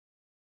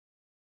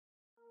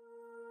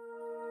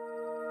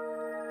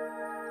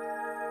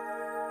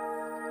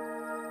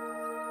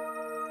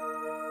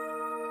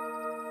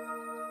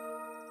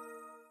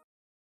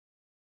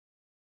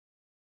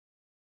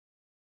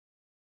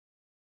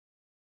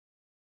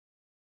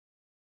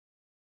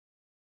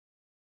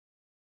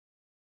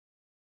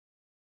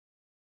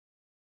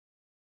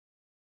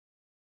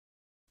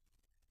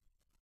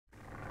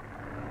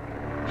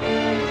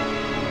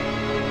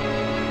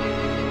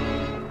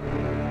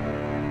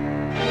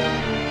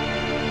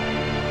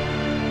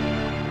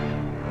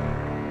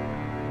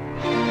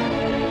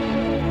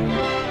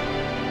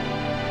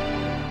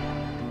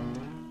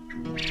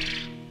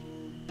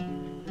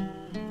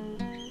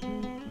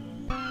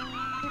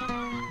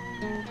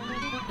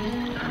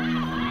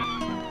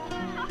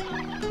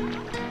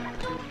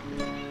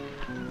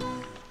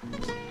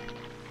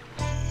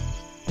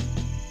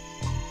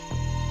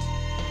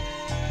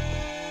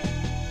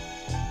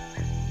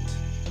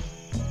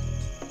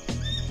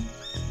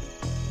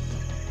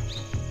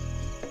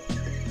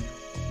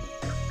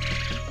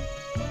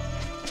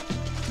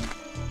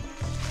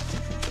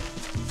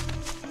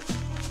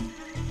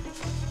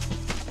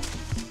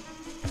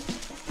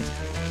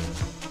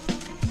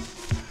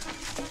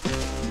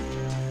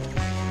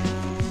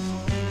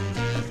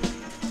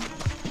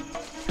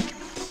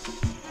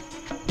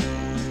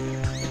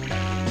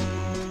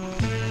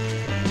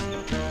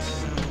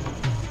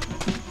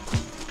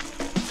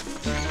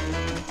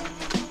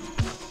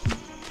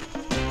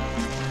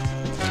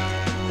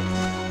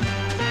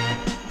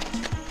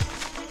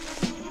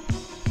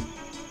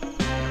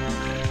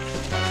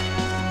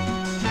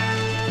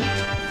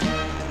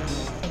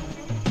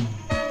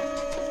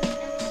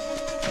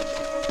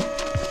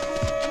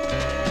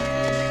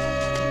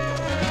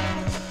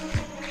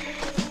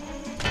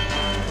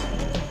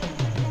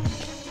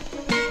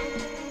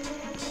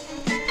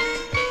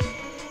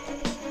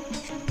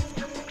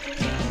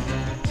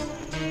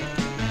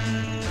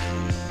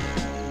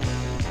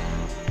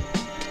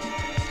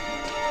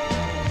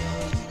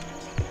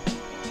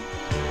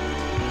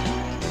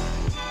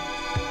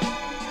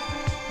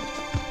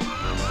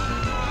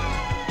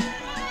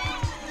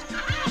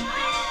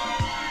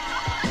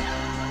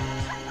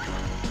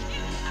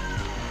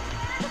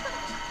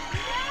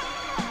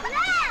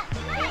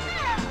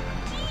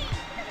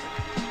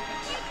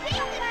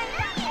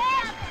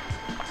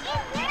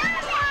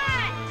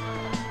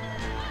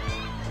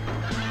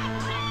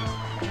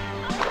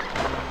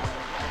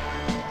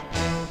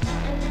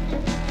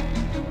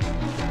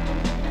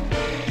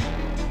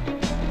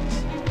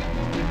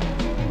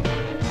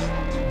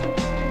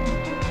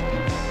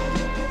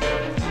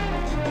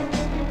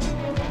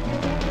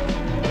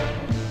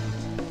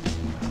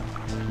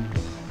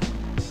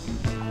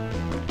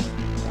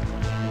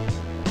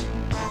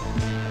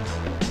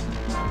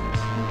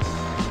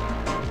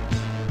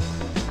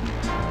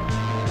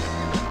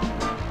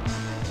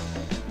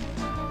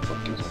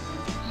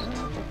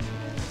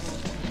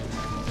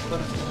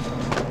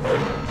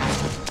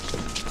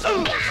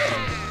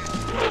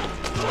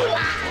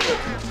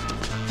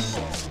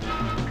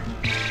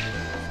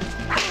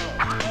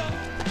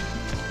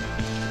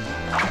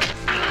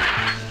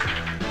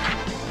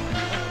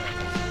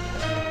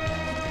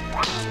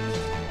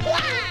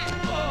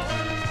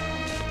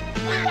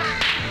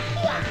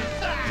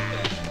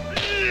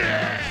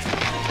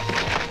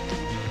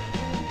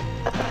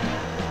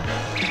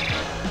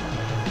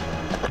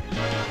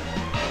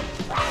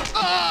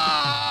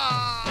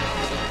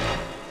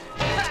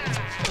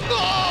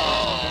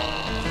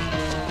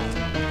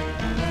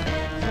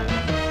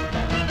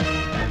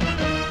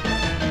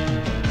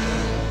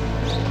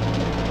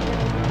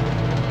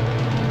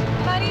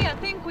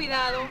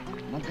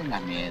no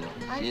tengas miedo.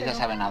 Ay, si ella pero...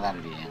 sabe nadar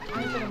bien.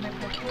 Ay, pero me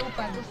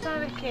preocupa. Tú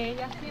sabes que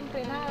ella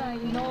siempre nada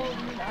y no...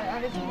 A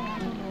veces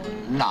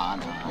no... No,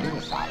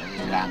 ella sabe,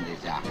 es grande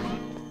ya.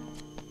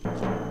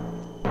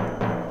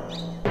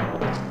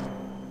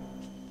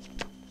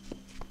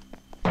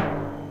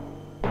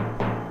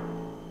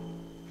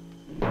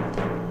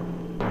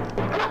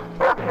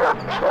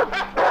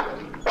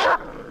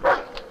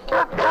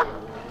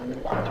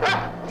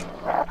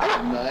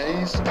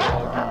 Nice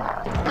doggy.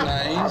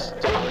 Nice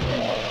doggy.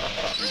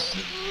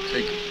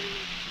 Take it.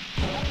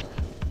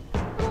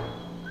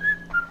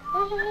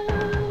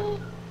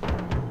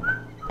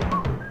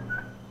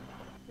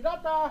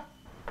 ¡Pirata!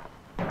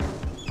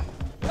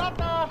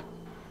 ¡Pirata!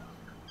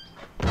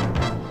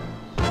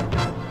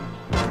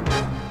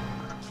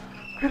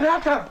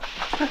 ¡Pirata!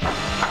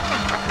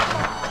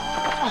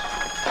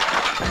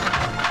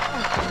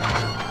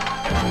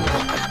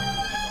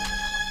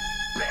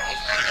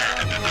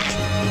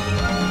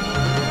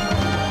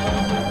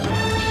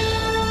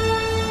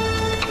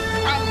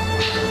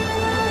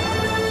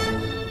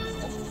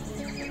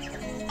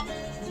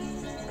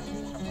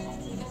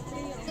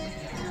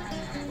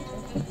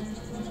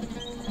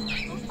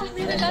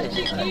 Mira las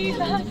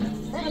chiquitas.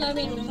 Hola,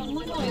 amigos, son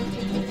muy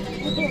bonitos.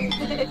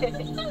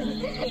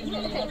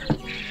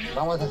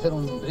 Vamos a hacer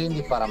un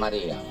brindis para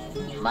María.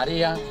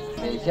 María,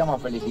 te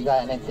deseamos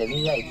felicidad en este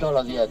día y todos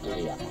los días de tu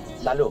vida.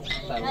 Salud.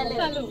 Salud.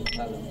 Salud.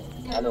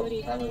 Salud.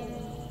 Salud.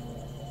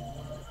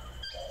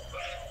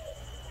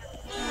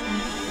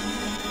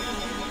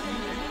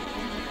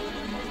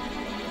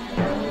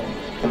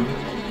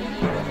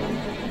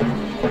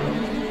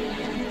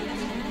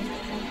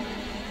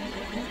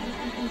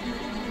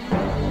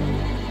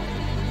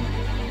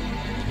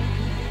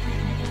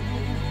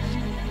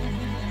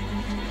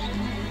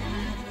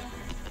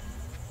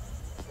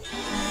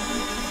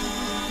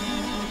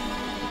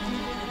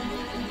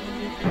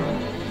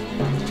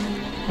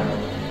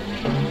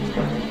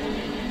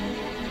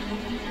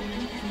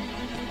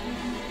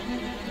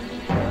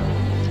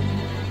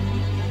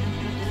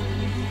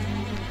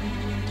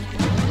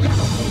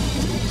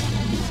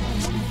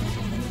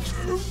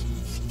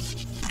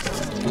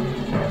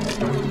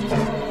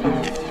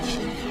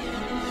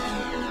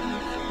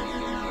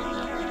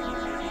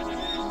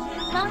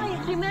 Mami,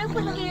 primero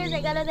puedo ir el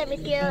regalo de mi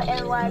tío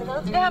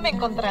Eduardo. Déjame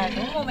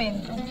encontrarlo, un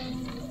momento.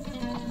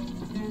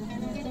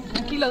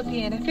 Aquí lo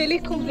tienes.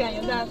 Feliz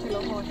cumpleaños,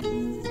 dáselo, Jorge.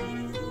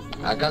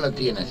 Acá lo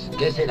tienes.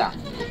 ¿Qué será?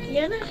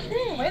 Yo no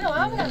sé. Bueno,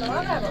 háblalo.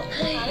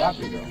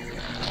 Rápido.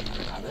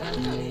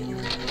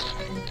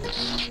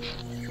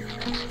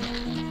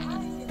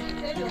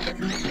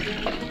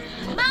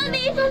 Mami,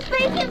 es un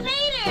Space Invader.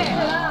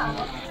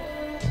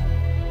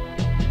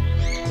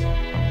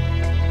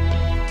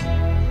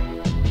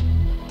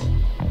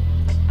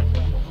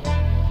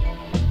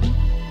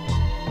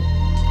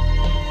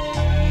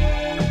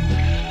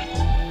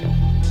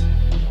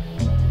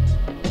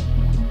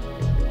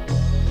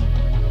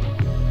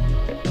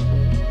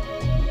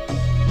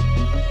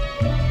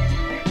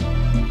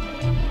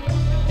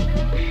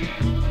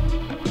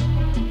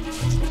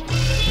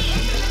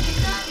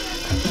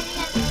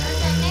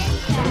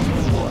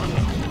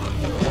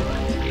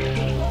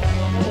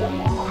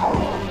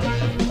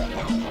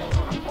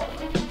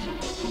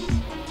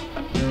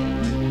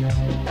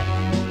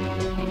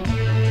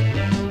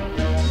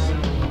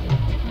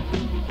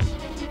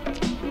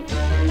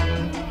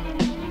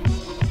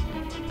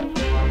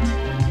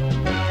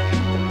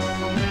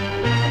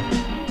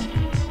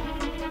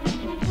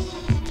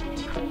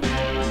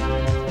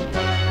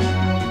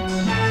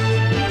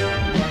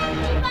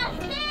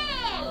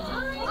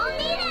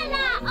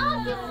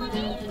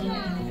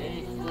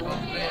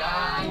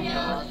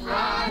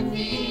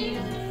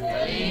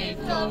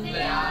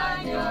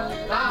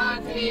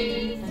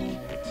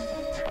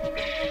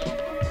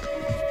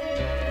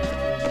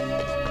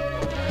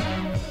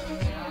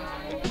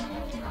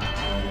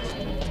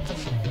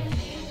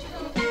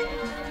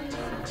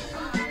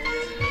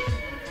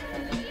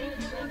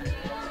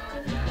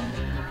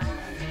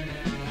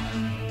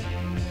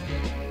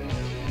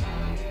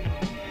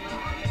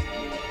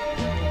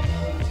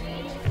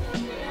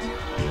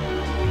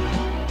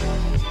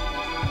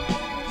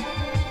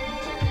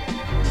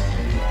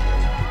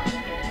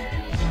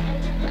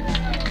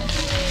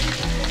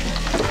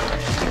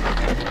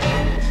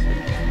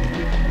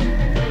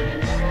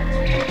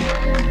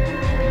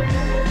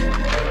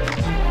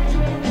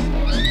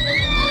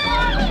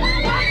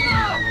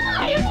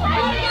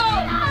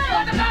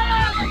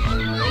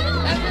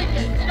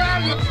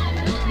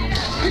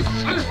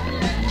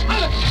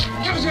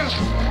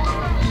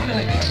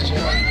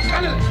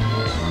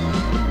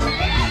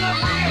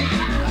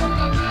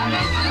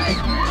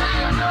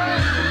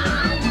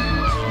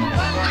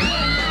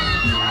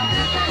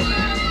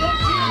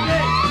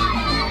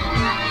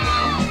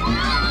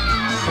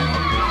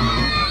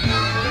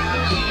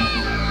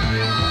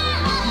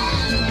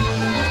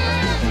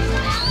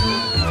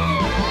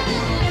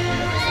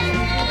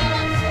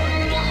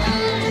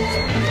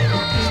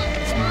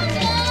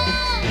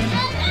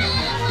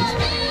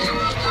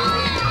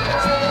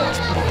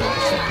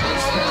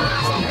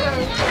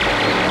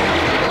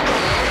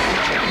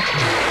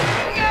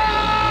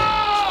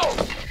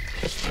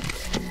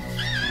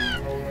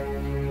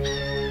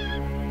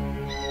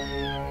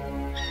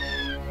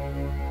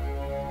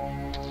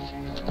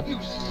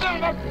 You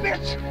son of a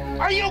bitch!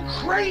 Are you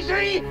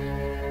crazy?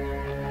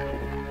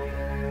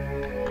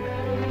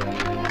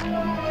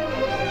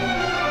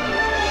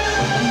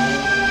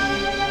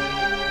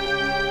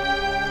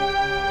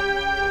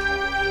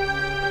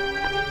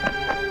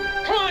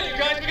 Come on, you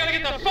guys, we gotta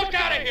get the fuck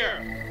out of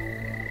here!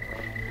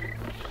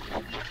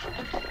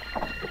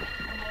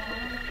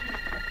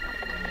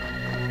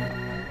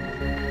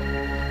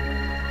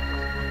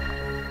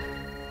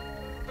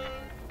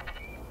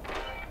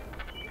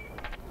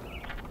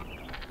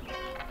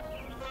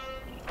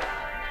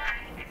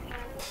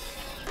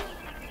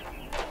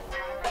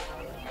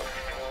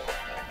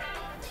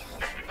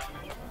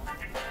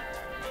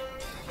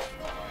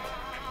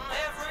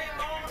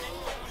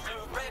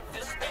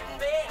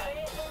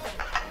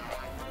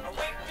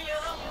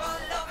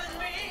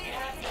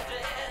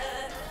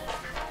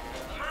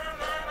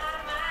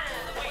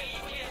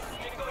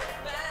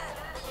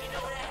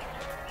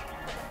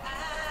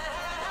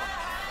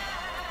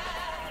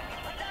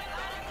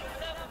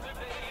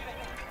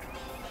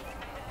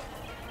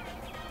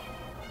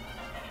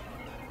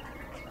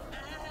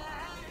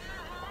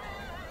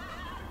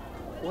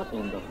 What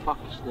in the fuck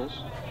is this?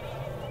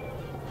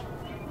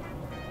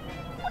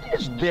 What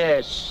is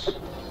this?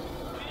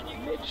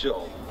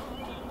 Mitchell.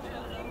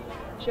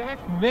 Jack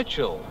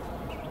Mitchell.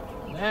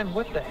 Man,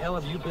 what the hell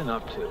have you been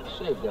up to?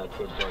 Save that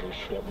good buddy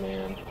shit,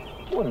 man.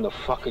 What in the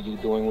fuck are you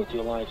doing with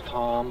your life,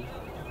 Tom?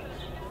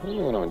 What do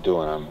you know what I'm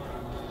doing? I'm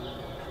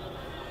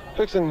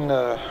fixing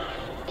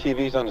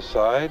TVs on the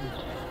side.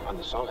 On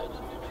the side?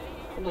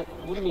 What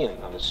do you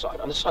mean on the side?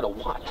 On the side of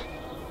what?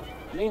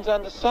 It means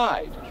on the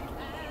side.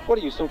 What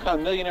are you, some kind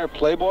of millionaire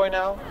playboy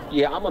now?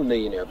 Yeah, I'm a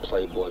millionaire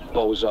playboy,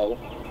 bozo.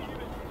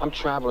 I'm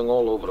traveling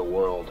all over the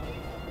world,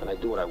 and I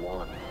do what I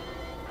want.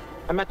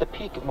 I'm at the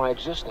peak of my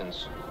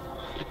existence.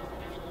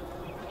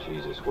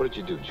 Jesus, what did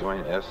you do,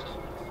 join S?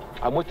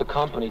 I'm with the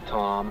company,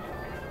 Tom.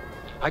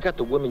 I got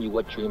the women you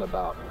wet dream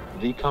about.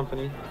 The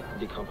company?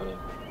 The company.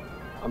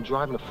 I'm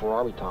driving a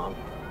Ferrari, Tom.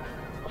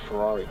 A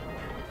Ferrari.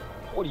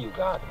 What do you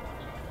got?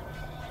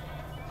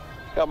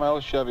 Got my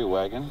old Chevy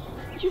wagon.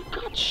 You've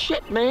got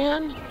shit,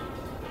 man.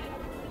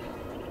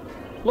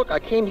 Look, I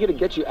came here to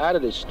get you out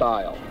of this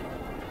style.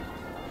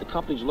 The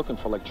company's looking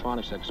for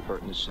electronics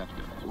expert in this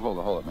sector.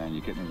 Hold it, man.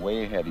 You're getting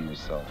way ahead of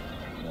yourself.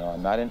 You know,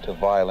 I'm not into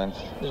violence.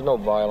 There's no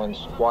violence,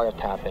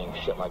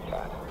 wiretapping, shit like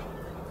that.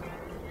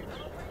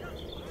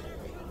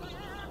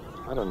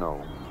 I don't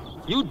know.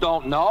 You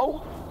don't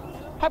know?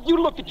 Have you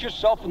looked at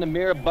yourself in the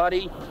mirror,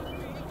 buddy?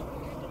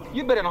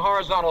 You've been in a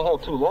horizontal hole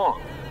too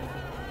long.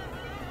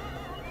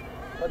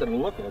 Rather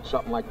than looking at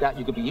something like that,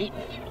 you could be eating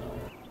it.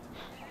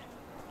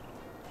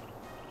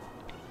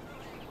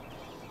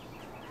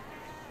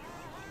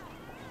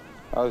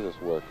 How does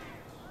this work?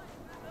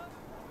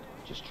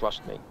 Just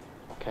trust me,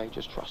 okay?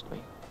 Just trust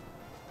me.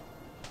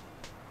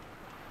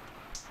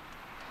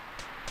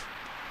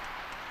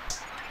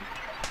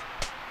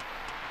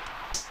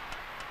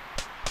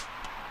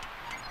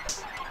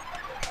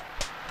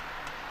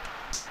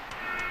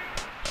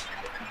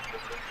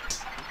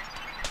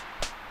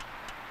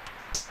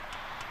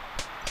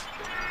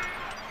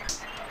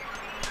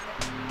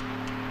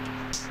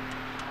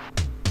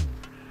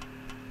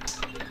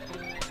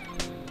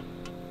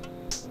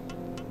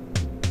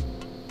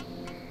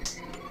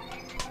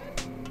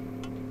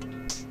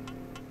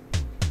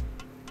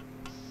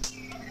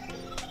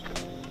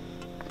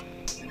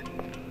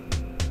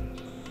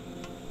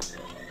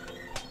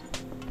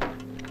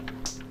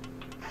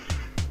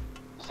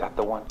 Is that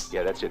the one?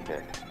 Yeah, that's it,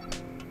 man.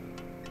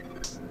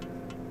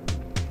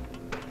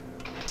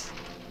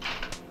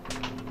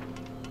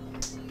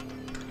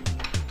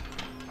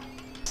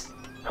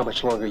 How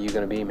much longer are you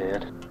gonna be,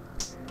 man?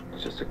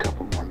 Just a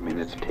couple more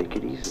minutes. Take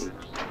it easy.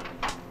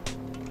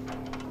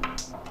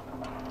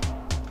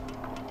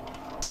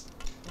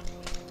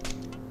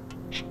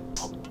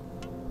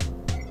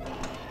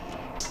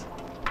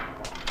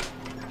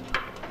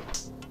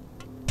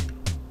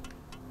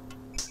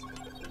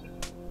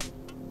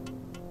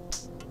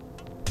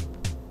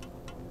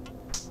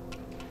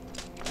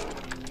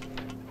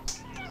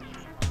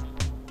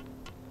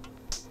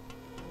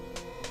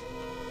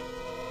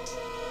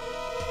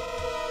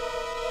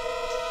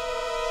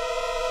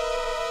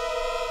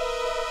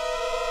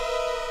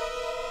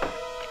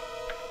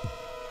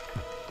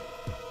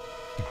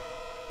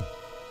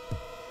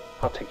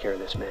 I'll take care of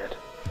this, man.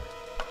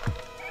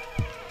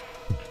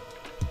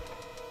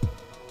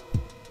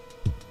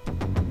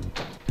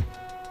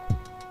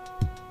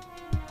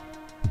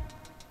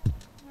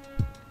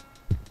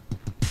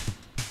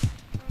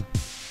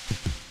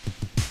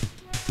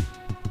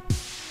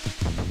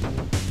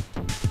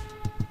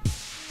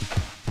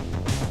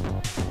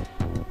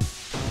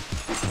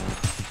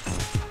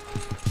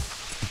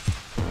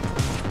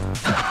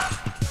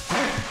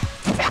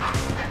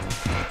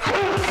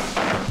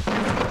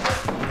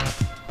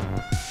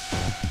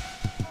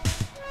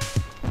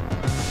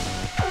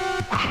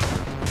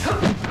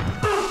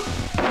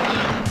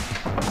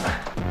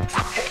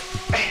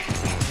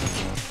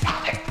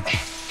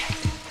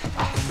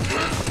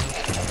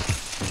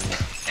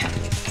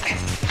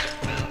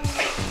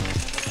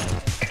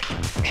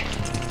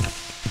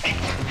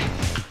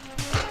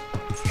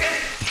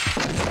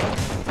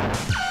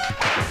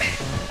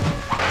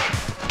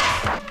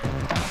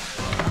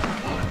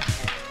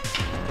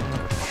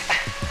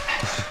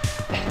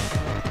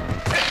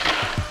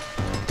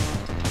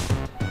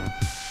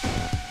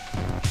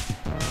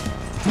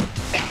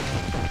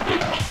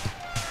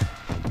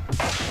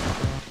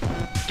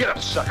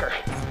 sucker.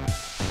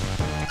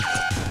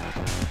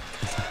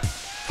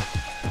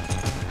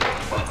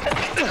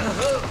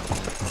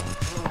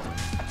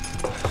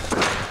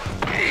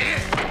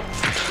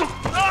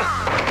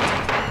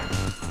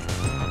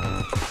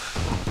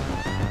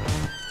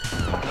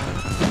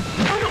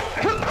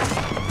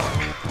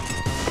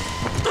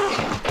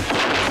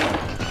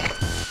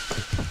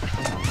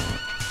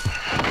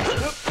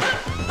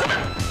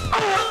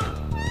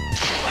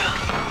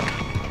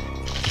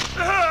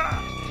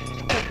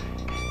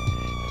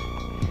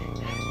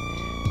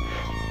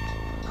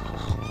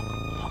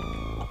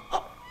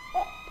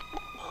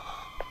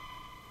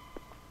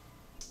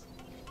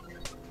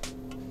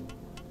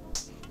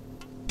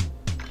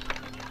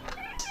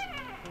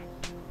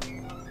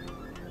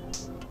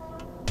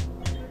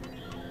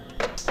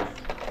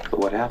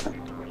 What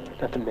happened?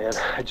 Nothing, man.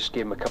 I just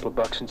gave him a couple of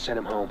bucks and sent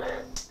him home.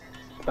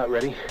 About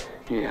ready?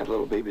 Yeah,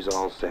 little baby's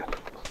all set.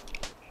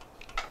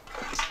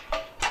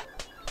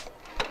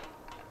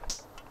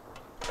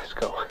 Let's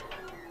go.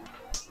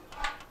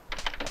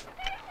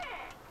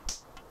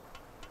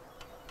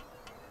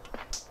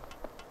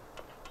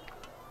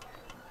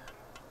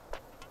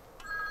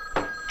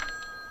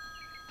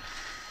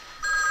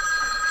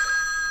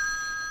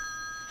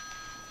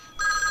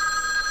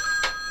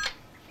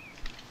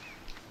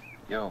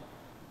 Yo.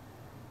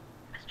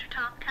 Mr.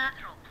 Tom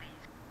Cathral,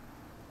 please.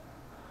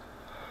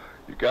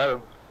 You got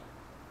him.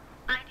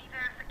 ID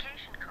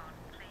verification code,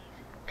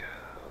 please.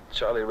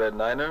 Charlie Red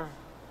Niner.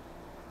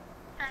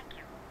 Thank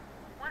you.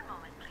 One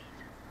moment,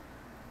 please.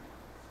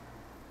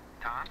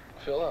 Tom?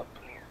 Fill up.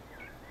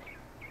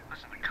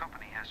 Listen, the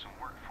company has some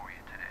work for you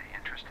today.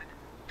 Interested?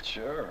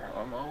 Sure,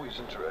 I'm always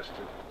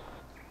interested.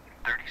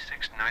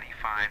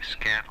 3695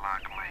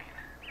 Scadlock Lane.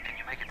 Can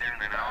you make it there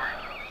in an hour?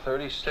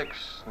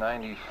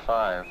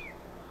 3695.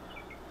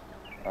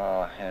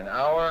 In an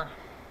hour?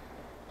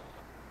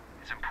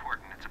 It's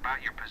important. It's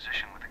about your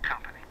position with the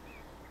company.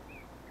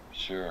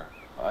 Sure,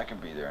 I can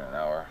be there in an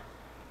hour.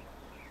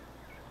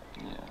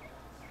 Yeah.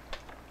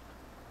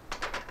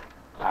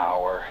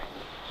 Hour.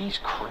 He's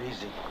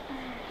crazy.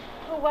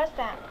 Who was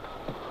that?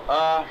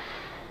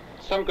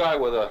 Some guy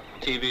with a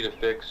TV to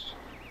fix.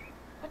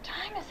 What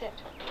time is it?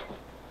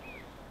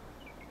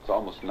 It's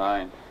almost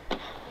 9.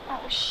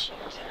 Oh, shit.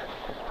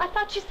 I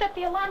thought you set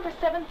the alarm for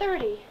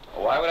 7:30.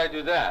 Why would I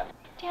do that?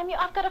 Damn you,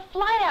 I've got a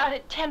flight out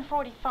at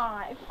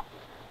 10:45.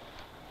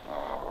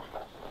 Oh.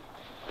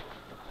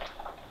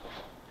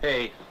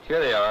 Hey, here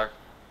they are.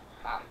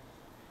 Ah.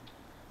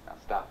 Now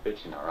stop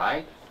bitching, all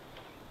right?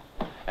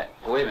 Hey,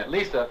 wait a minute,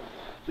 Lisa.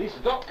 Lisa,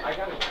 don't. I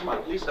gotta, come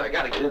on, Lisa, I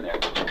gotta get in there.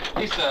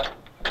 Lisa,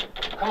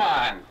 come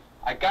on.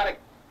 I gotta.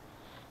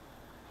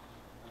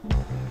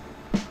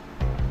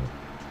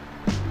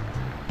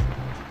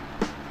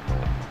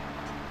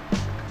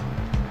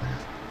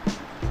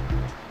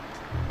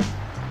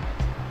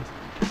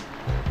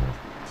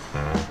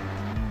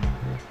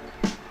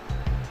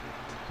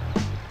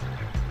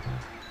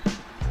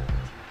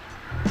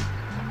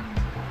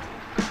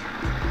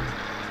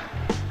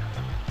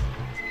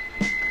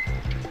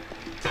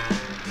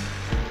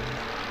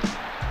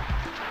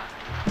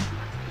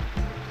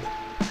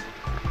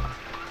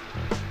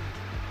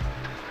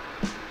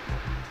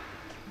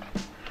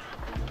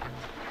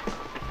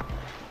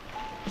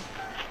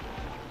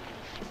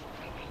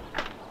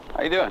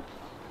 How you doing?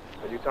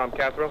 Are you Tom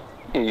Cathral?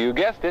 You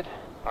guessed it.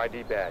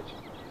 ID badge.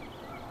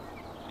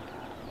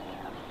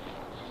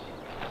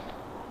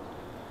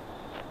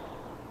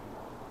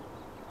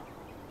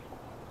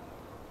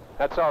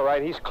 That's all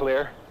right, he's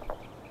clear.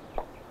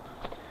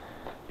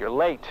 You're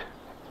late.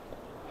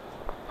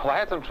 Well, I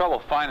had some trouble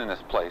finding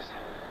this place.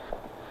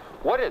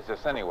 What is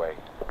this, anyway?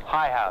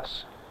 High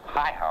House.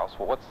 High House?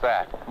 Well, what's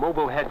that?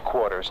 Mobile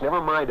headquarters. Never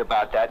mind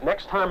about that.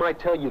 Next time I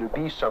tell you to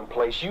be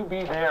someplace, you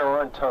be there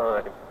on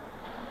time.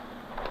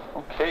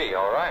 Okay,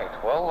 all right.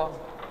 Well,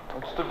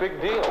 what's the big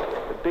deal?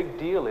 The big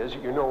deal is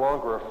that you're no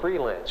longer a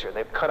freelancer.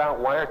 They've cut out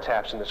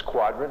wiretaps in this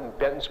quadrant, and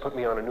Benton's put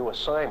me on a new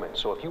assignment.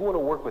 So if you want to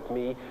work with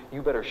me,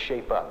 you better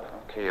shape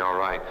up. Okay, all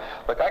right.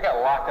 Look, I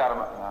got locked out of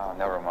my... Oh,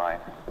 never mind.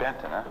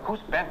 Benton, huh?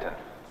 Who's Benton?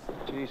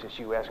 Jesus,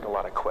 you ask a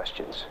lot of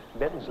questions.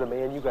 Benton's the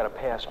man you got to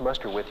pass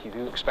muster with if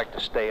you expect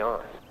to stay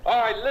on.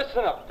 All right,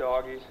 listen up,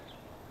 doggies.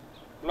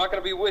 I'm not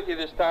going to be with you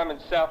this time in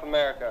South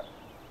America.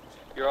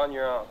 You're on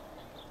your own.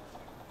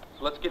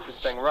 So let's get this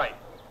thing right.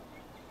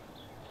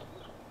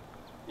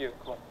 You,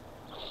 come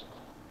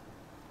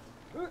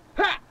on.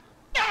 Ha!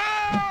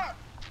 Ha!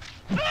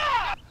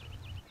 Ha!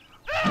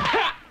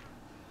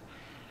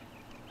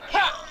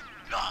 Ha!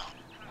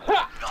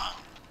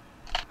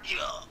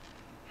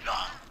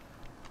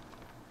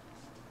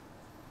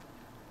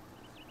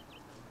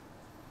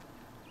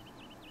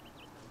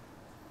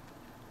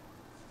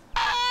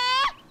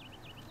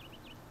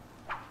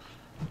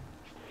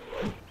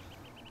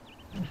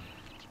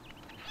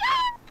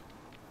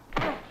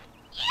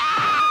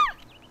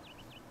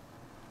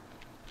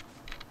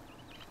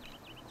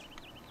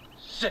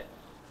 Sit.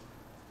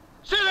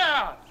 Sit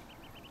down!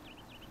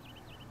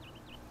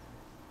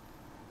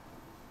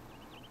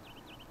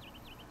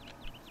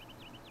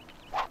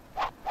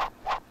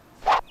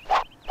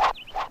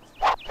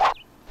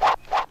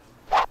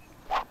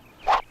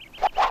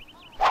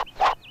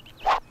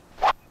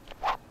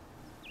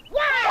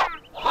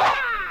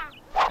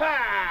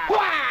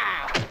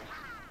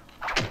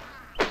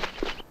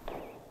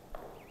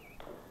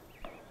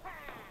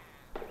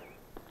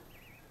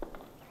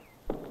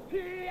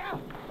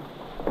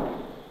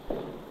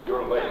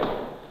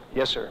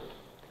 Yes, sir.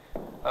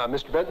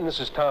 Mr. Benton, this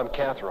is Tom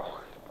Cathral.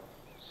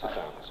 Sit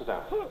down, sit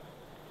down.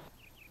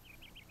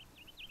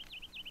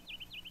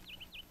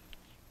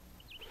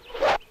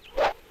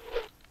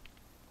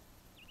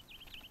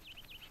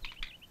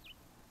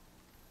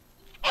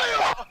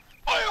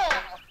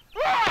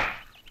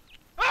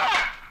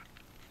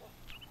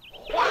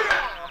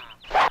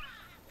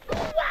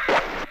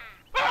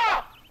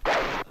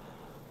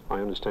 I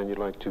understand you'd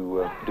like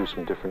to do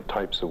some different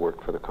types of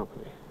work for the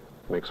company,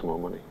 make some more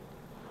money.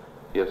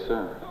 Yes,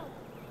 sir.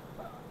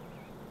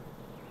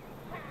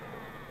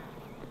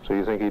 So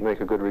you think he'd make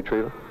a good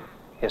retriever?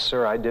 Yes,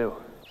 sir, I do.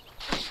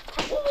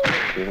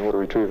 Do you know what a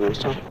retriever is,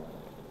 Tom?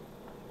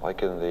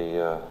 Like in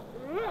the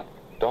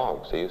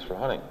dogs they use for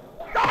hunting.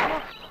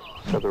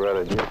 Got the right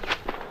idea.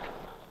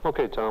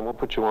 Okay, Tom, we'll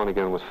put you on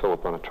again with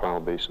Philip on a trial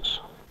basis.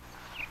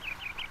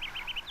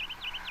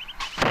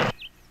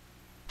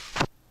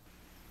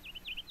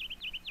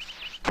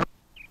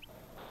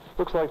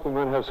 Looks like we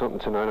might have something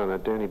tonight on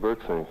that Danny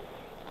Burke thing.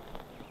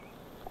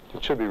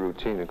 It should be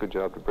routine. A good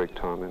job to break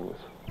Tom in with.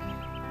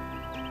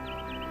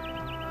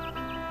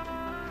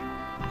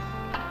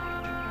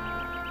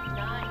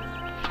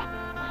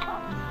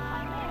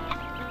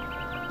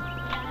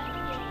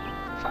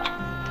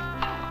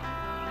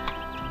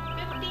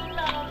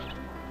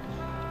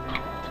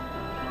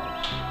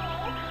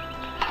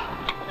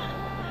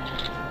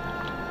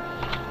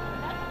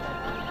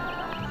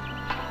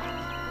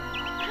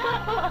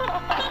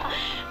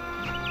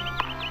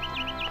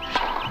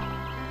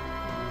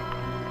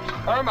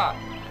 Irma!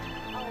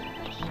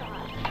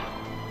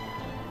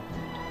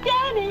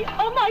 Danny!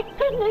 Oh my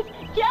goodness!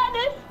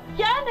 Janice!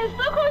 Janice,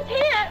 look who's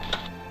here!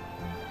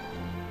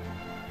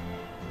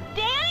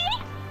 Danny?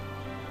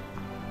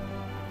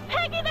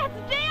 Peggy,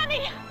 that's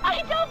Danny!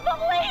 I don't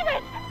believe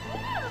it!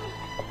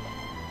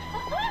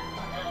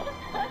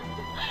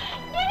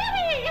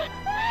 Danny!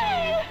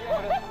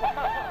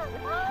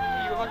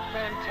 You look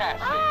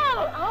fantastic.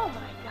 Oh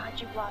my God,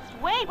 you've lost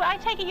weight. Well, I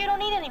take it you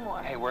don't eat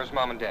anymore. Hey, where's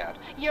Mom and Dad?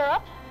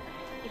 Europe?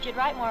 If you'd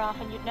write more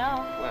often, you'd know.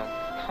 Well,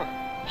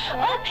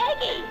 Oh,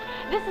 Peggy!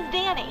 This is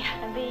Danny,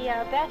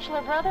 the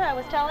bachelor brother I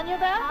was telling you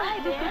about.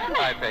 Hi, Dan.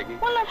 Hi, Peggy.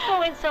 Well, let's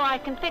go in so I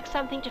can fix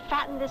something to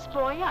fatten this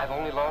boy up. I've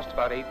only lost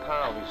about 8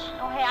 pounds.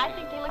 Oh, hey, I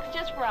think he looks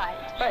just right.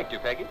 Thank you,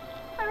 Peggy.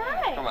 All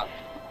right. Come on.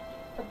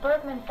 The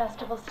Bergman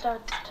Festival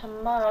starts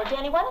tomorrow.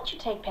 Danny, why don't you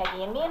take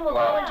Peggy and me and we'll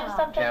go and do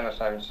something? Janice,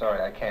 I'm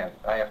sorry, I can't.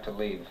 I have to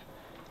leave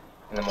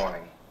in the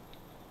morning.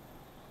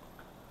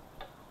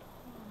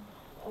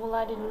 Well,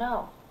 I didn't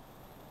know.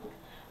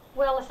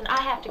 Well, listen, I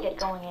have to get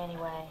going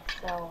anyway,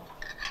 so...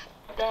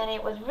 Danny,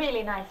 it was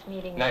really nice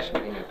meeting you. Nice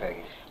meeting you,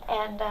 Peggy.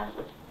 And,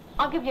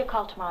 I'll give you a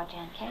call tomorrow,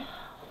 Jan, okay?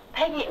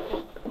 Peggy...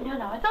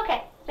 No, it's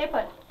okay. Stay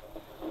put.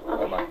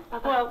 Okay.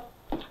 Bye-bye. Well,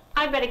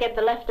 I'd better get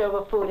the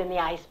leftover food in the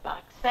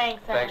icebox.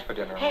 Thanks, Sarah. Thanks for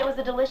dinner. Hey, it was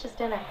a delicious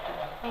dinner.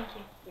 Thank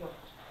you.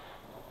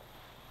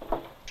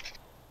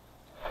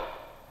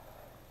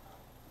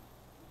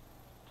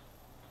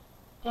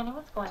 Danny,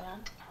 what's going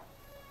on?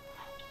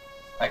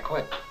 I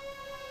quit.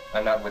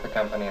 I'm not with the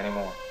company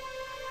anymore.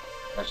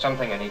 There's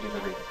something I need you to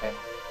read, okay?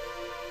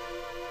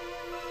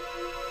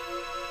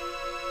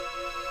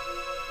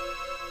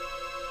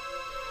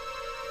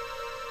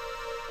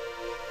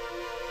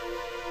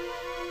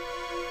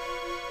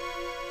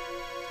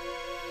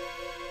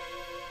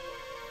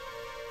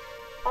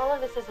 All of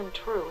this isn't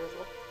true, is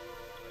it?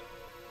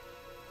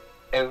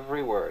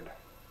 Every word.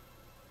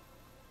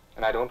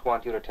 And I don't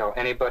want you to tell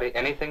anybody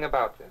anything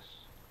about this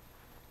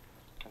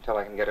until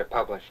I can get it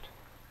published.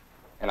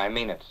 And I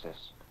mean it,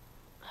 sis.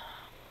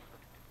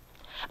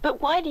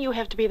 But why do you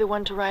have to be the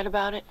one to write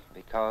about it?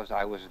 Because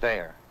I was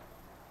there.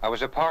 I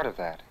was a part of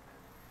that.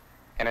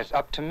 And it's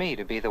up to me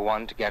to be the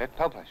one to get it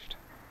published.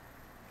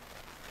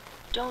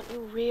 Don't you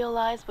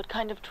realize what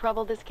kind of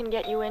trouble this can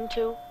get you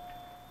into?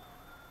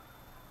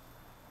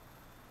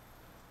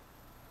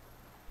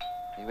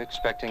 Are you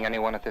expecting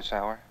anyone at this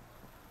hour?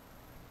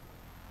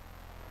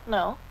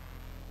 No.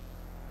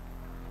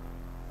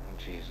 Oh,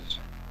 Jesus.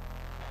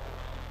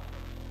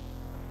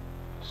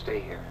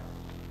 Stay here.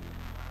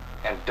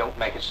 And don't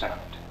make a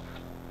sound.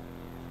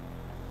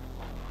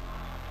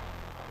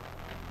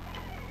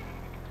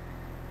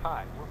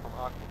 Hi, we're from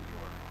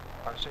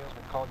Aquapure. Our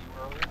salesman called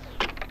you earlier?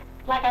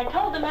 Like I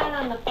told the man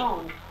on the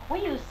phone,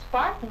 we use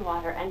Spartan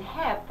water and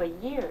have for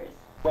years.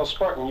 Well,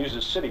 Spartan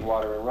uses city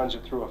water and runs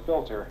it through a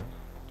filter.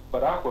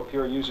 But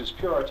Aquapure uses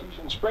pure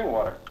artesian spring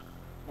water.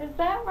 Is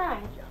that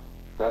right?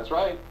 That's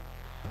right.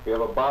 We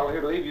have a bottle here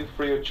to leave you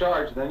free of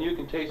charge, then you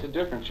can taste the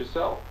difference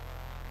yourself.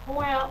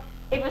 Well,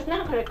 if it's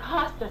not going to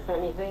cost us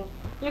anything,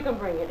 you can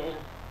bring it in.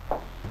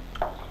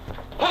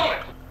 Hold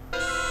it!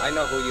 I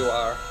know who you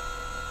are.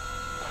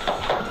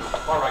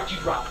 All right, you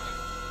drop it.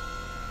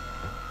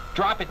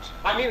 Drop it.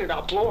 I mean it,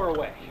 I'll blow her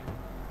away.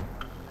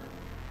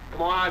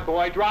 Come on,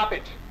 boy, drop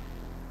it.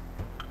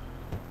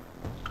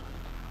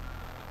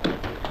 That's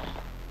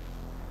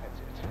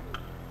it.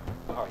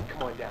 All right,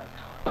 come on down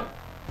now.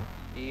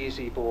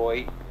 Easy,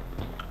 boy.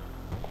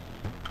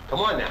 Come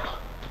on now.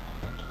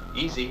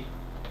 Easy.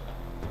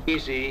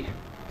 Easy.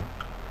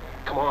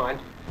 Come on.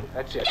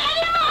 That's it.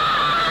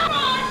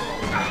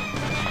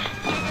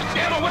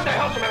 Damn it, what the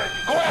hell's the matter?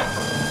 Go ahead.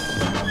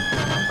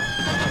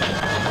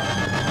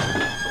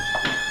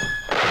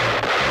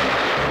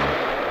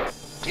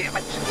 Damn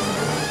it.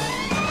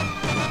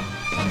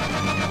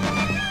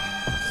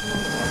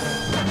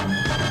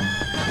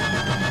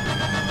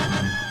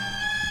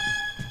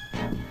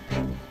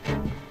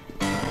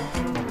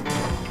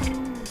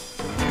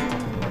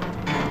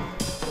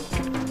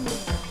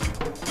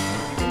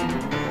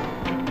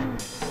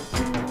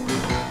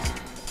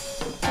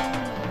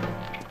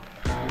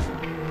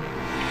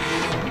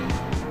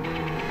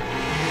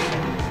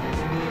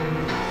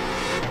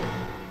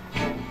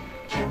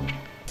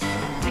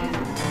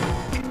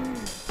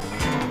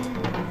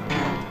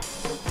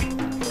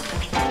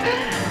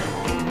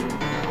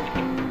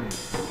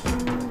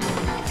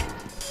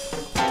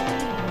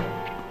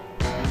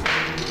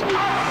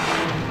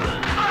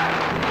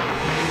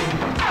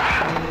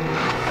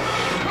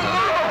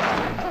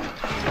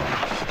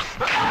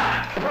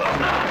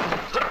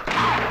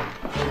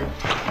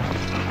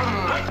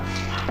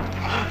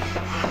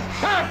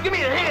 Give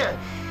me a hand!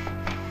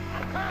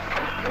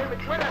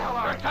 Where the hell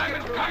are you? Your time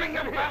is coming,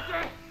 you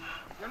bastard!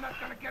 You're not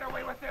gonna get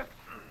away with this!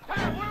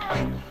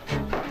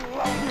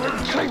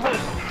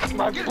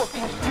 My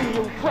fucking see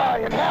you fry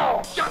in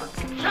hell! Shut up!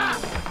 Shut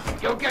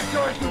up! You'll get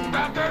yours, you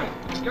bastard!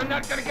 You're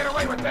not gonna get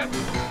away with this!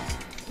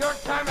 Your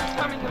time is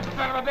coming, you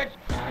son of a bitch!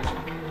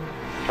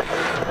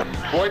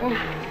 Boyden,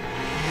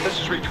 this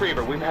is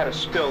Retriever. We've had a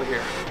spill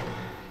here.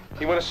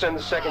 You want to send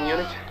the second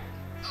unit?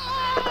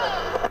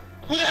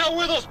 Who the hell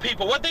were those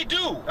people? What'd they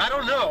do? I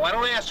don't know. I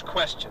don't ask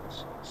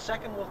questions.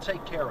 Second will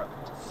take care of it.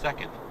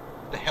 Second?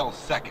 The hell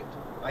second?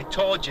 I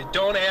told you,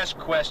 don't ask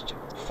questions.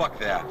 Fuck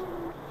that.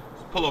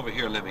 Just pull over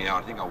here and let me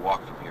out. I think I'll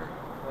walk from here.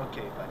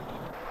 Okay, buddy.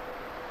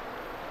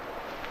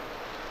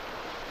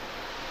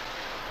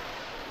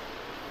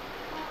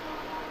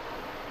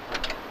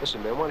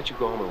 Listen, man, why don't you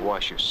go home and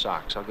wash your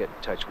socks? I'll get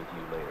in touch with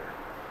you later.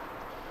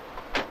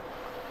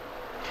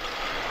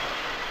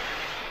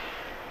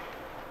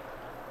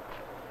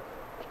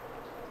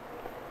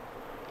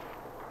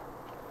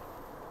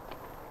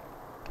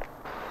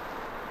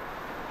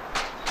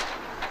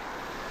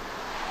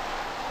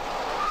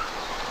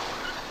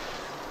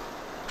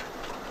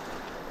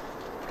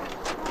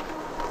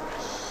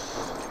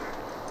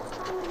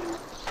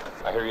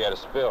 I hear you had a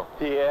spill.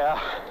 Yeah.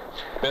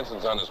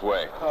 Benson's on his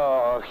way.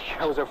 Oh,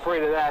 I was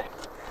afraid of that.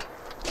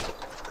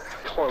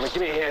 Come on, man,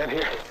 give me a hand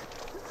here.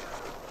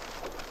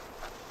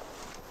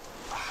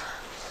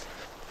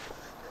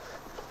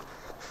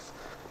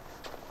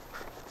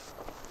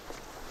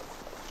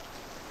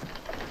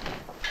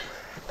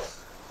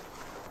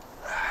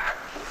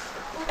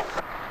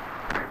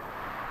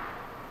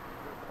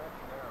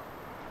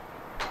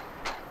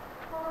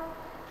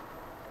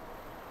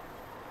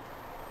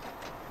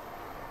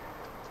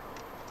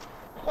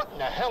 What in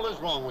the hell is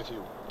wrong with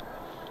you?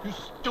 You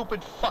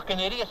stupid fucking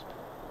idiot.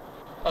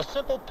 A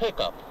simple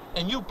pickup,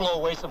 and you blow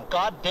away some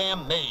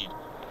goddamn maid.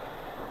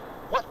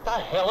 What the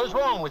hell is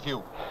wrong with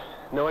you?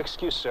 No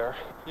excuse, sir.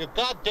 You're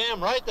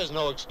goddamn right there's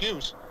no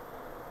excuse.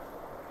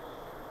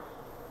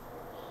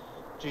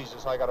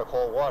 Jesus, I gotta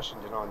call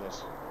Washington on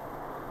this.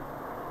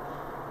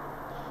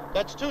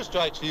 That's 2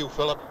 strikes for you,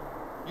 Philip.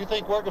 You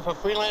think working for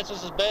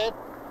freelancers is bad?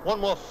 One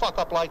more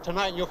fuck-up like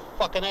tonight and your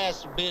fucking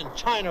ass will be in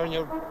China and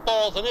your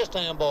balls in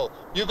Istanbul.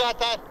 You got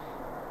that?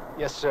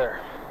 Yes,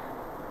 sir.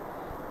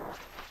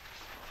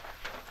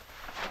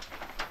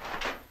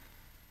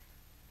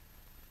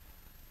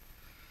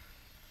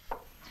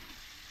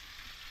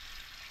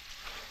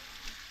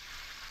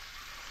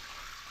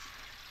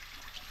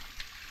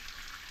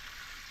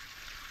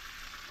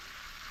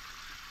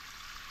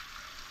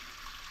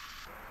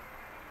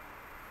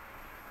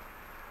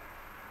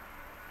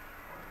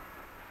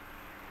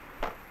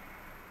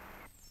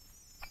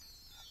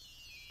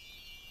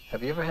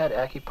 Have you ever had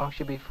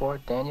acupuncture before,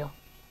 Daniel?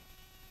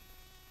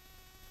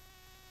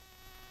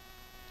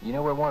 You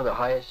know where one of the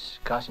highest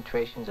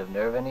concentrations of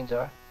nerve endings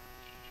are?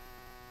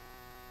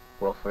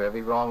 Well, for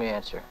every wrong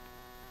answer,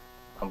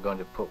 I'm going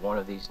to put one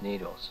of these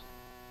needles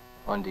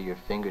under your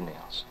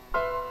fingernails.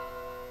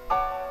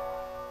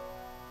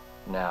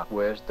 Now,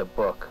 where's the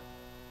book?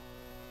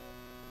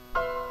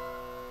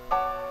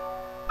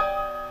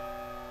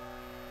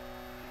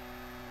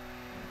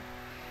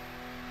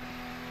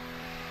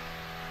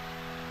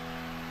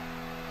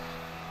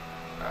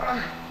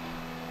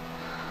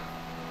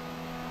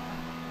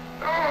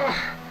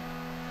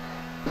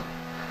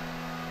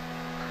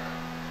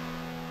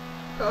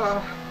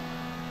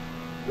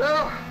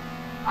 No!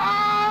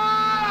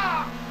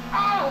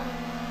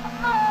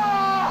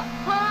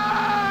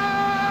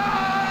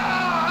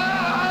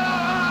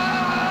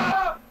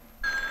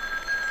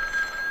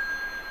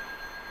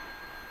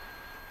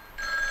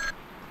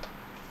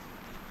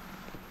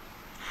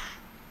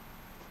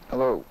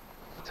 Hello.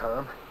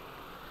 Tom,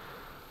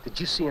 did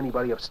you see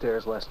anybody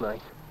upstairs last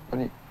night? What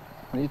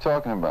are you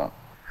talking about?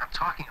 I'm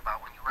talking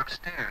about when you were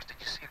upstairs. Did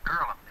you see a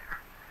girl up there?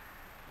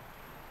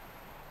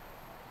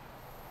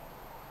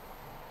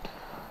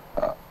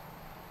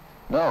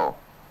 No.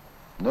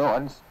 No,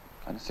 I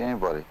didn't see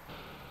anybody.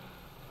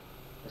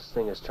 This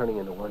thing is turning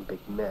into one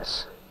big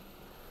mess.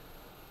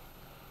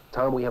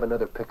 Tom, we have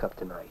another pickup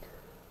tonight.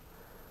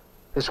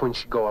 This one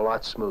should go a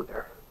lot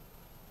smoother.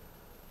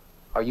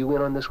 Are you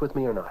in on this with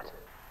me or not?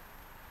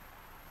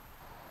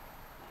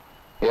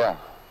 Yeah,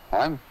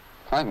 I'm in.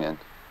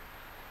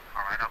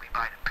 All right, I'll be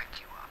by to pick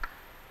you up.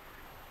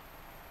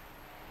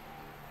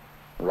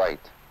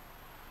 Right.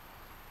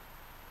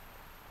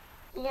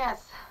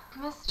 Yes,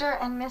 Mr.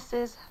 and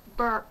Mrs.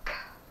 Burke.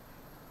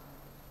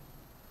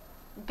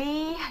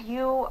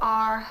 B-U-R-K-E.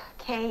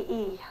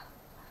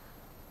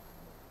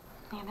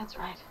 Yeah, that's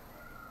right.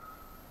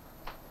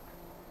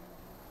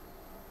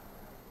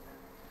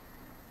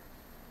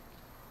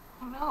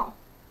 Oh, no.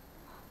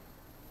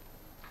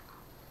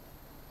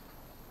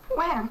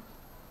 When?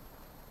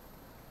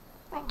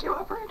 Thank you,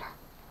 operator.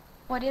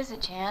 What is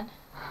it, Jan?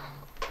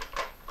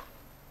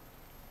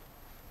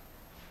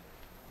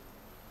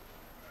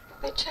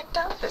 They checked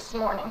out this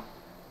morning.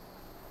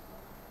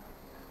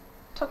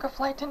 Took a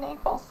flight to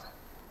Naples.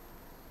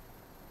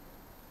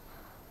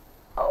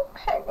 Oh,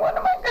 Peg, what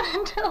am I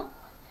gonna do?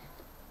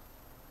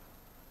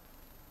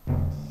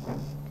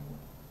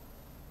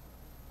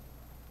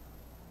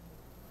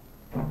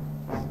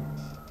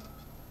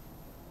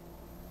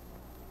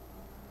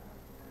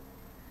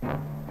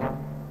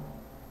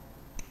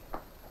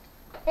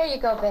 Here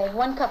you go, babe.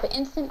 1 cup of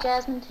instant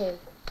jasmine tea.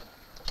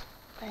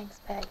 Thanks,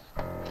 Peg.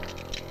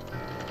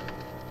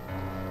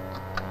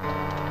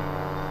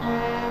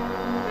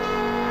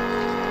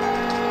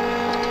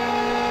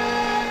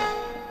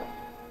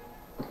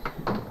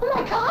 Oh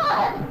my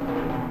God!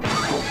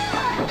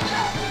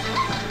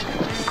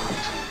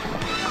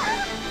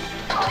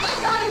 Oh my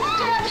God, he's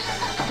dead!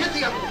 Get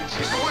the other one.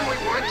 She's the one we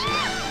want.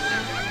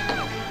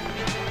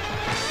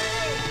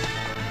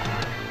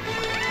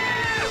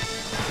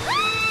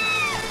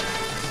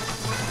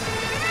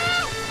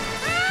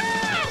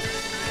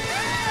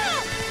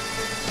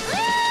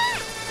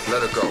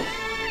 Let her go.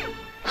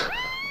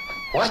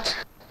 What?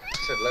 I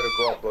said let her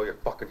go, I'll blow your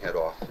fucking head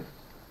off.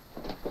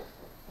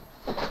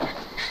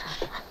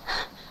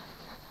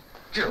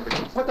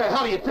 What the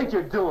hell do you think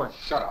you're doing?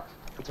 Shut up.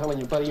 I'm telling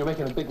you, buddy, you're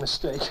making a big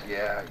mistake.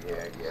 Yeah.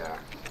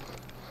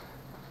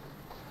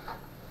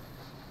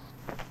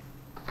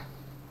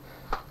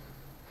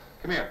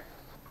 Come here.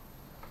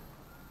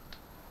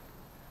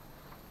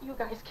 You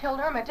guys killed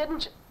Irma,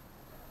 didn't you?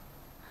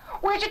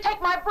 Where'd you take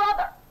my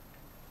brother?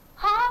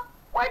 Huh?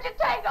 Where'd you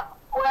take him?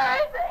 Where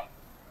is he?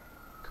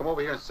 Come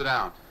over here and sit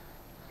down.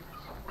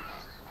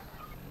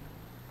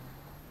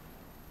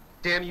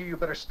 Damn you, you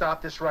better stop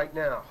this right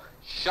now.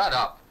 Shut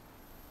up.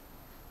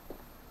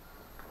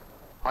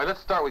 All right,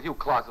 let's start with you,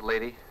 closet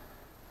lady.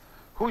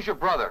 Who's your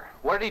brother?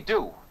 What did he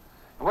do?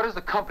 And what does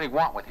the company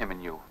want with him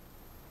and you?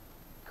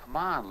 Come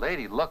on,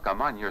 lady, look,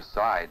 I'm on your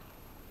side.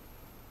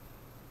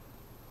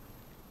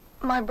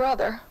 My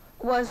brother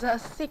was a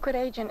secret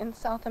agent in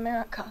South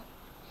America.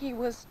 He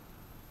was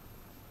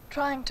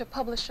trying to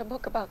publish a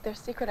book about their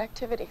secret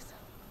activities.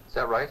 Is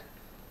that right?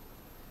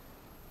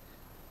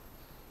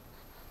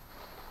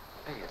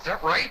 Hey, is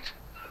that right?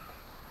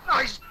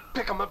 I just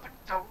pick them up and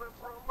deliver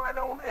them. I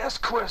don't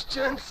ask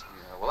questions.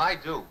 Yeah, well, I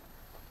do.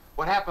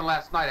 What happened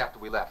last night after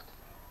we left?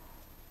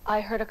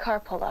 I heard a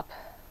car pull up,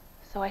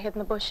 so I hid in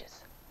the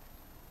bushes.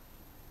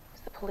 It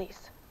was the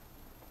police.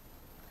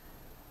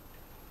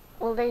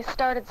 Well, they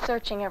started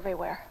searching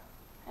everywhere.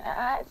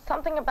 And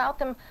something about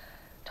them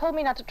told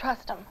me not to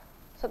trust them.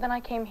 So then I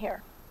came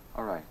here.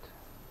 All right.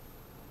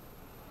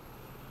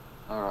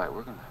 All right,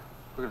 we're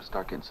gonna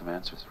start getting some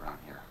answers around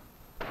here.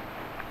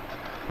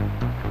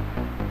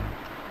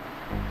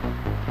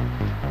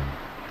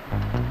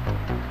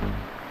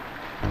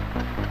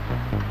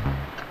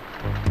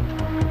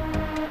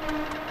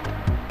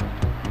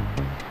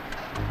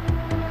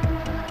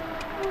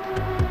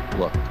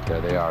 Look,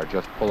 there they are.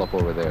 Just pull up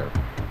over there.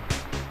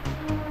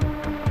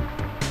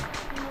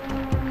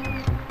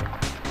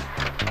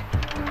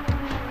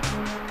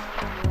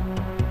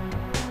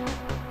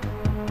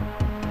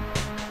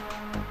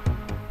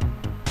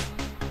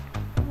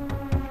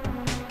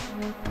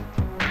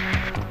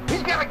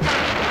 He's got a gun!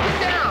 Get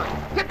down!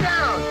 Get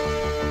down!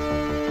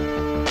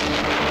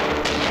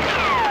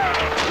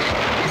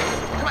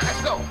 Come on,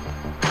 let's go!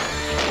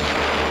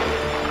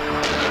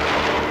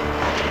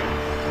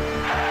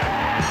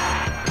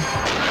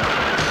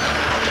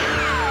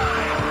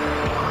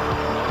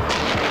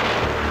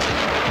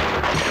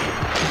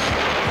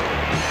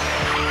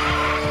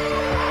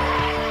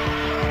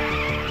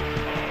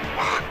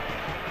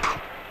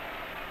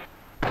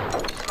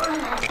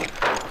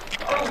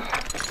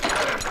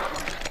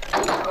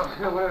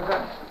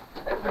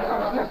 If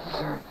it's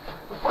necessary.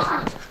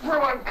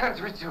 We're on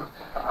country too.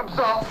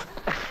 Absolve.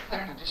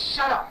 There, now just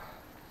shut up.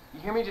 You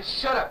hear me? Just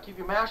shut up. Keep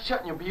your mouth shut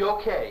and you'll be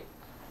okay.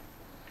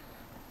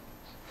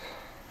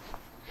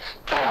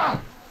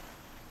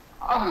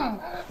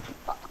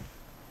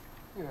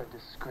 You're a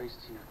disgrace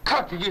to your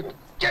country. You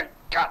get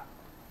got.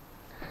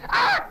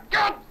 Ah,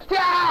 God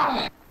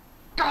damn!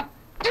 God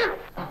damn!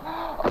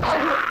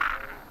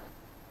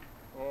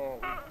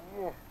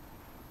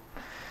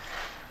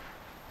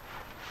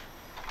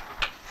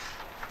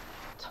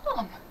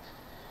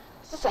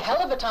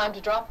 time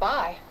to drop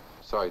by.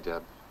 Sorry,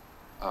 Deb.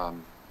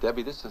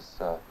 Debbie, this is,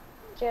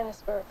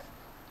 Janice Burke.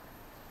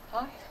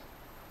 Hi.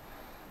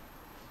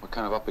 we're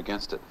kind of up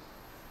against it.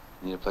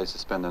 Need a place to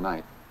spend the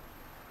night.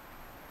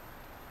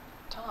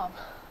 Tom,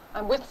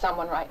 I'm with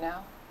someone right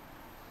now.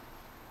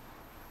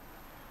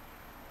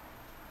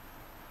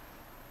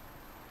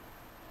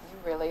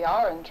 You really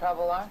are in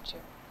trouble, aren't you?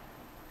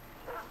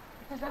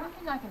 If there's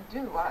anything I can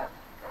do,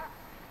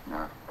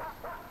 No.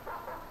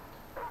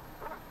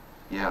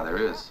 Yeah, there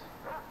is.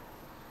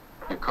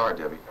 Your car,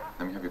 Debbie.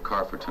 Let me have your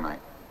car for tonight.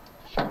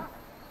 Sure.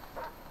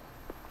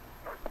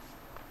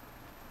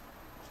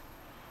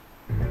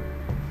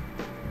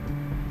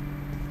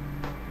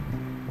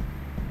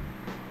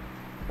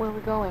 Where are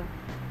we going?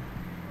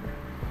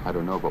 I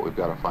don't know, but we've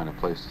got to find a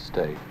place to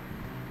stay.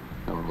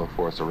 No one will look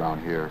for us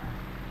around here.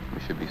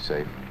 We should be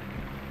safe.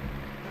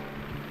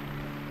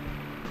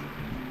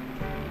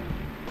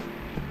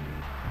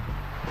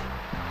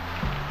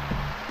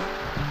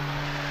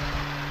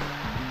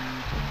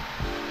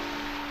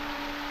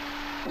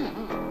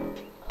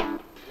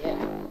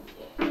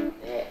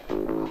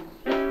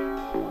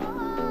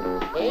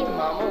 Hey,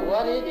 Mama,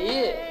 what it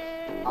is?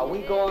 Are we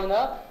going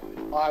up,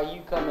 or are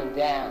you coming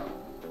down?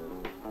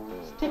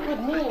 Stick with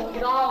me and we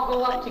can all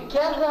go up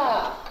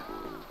together.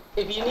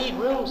 If you need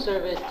room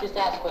service, just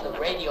ask for the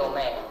radio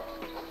man.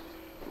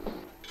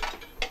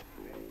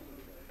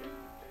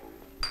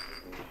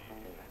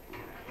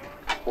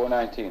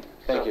 $4.19.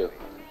 Thank you.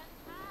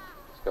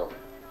 Let's go.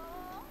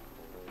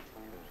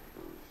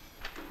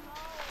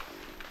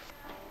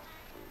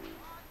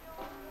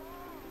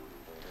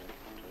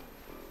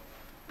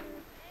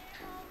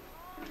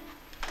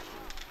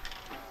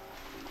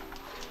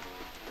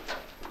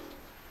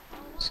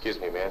 Excuse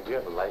me, man, do you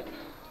have a light?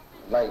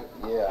 Light,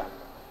 yeah.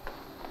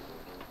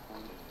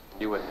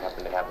 You wouldn't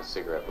happen to have a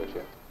cigarette, would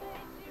you?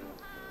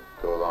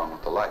 Go along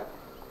with the light.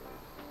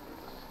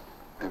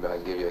 Maybe I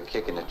can give you a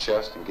kick in the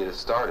chest and get it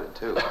started,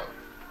 too.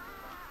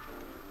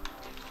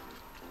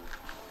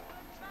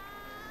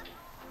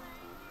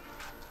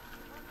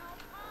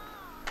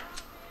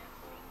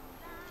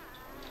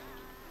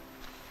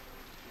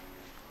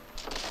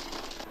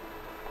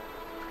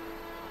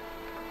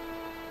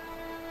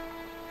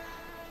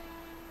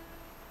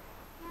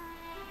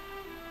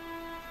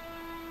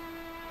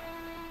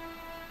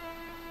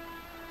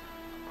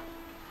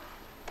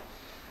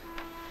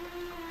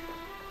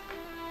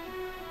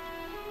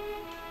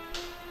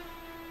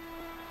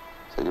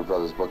 Is your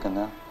brother's book in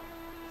there?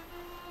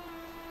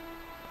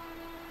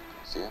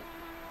 See it?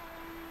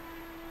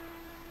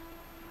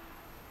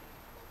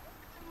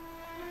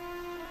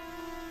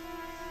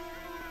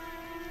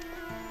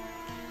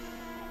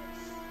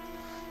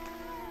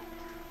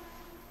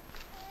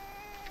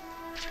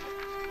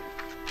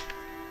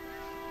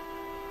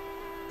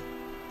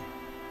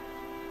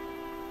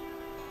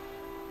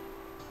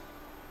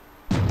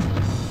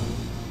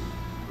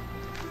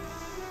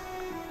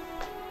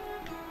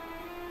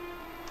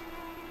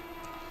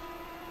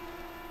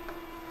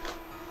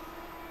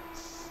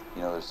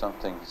 You know, there's some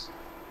things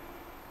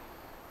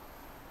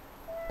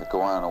that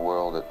go on in the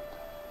world that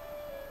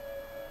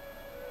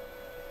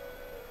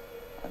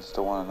I just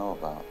don't want to know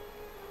about.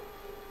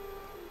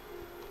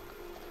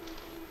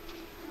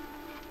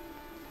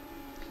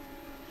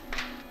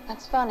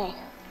 That's funny.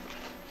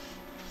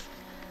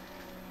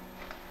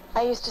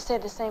 I used to say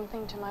the same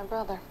thing to my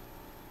brother.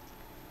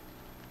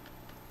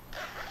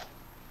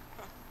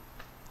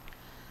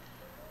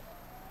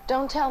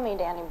 Don't tell me,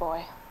 Danny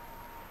boy.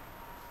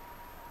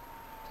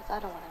 Because I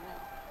don't want to know.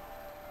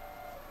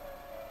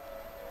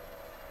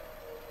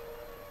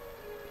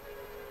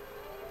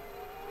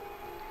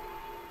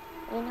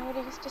 You know what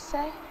he used to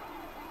say?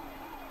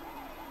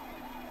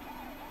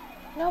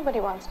 Nobody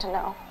wants to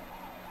know.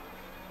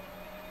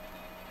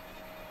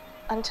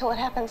 Until it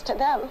happens to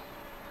them.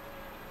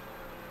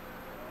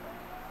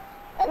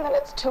 And then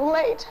it's too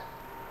late.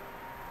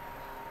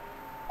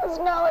 Because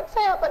now it's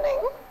happening.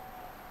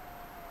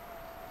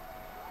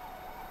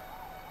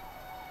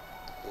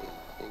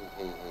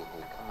 Hey,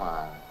 come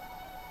on.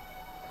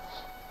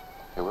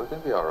 Hey, we're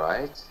gonna be all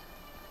right.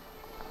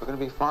 We're gonna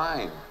be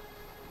fine.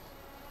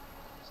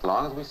 As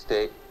long as we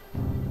stay...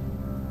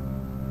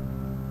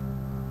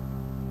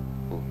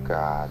 Oh,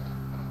 God.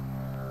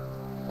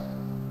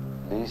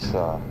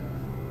 Lisa,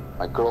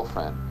 my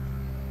girlfriend.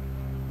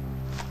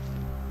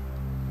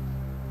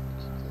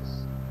 Keep this,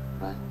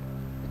 right?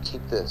 You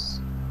keep this.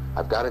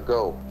 I've got to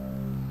go.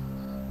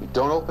 You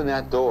don't open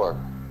that door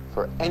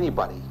for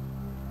anybody.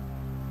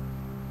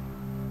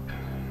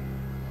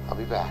 I'll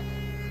be back.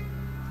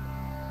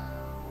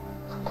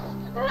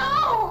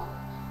 No!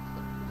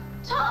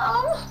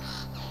 Tom!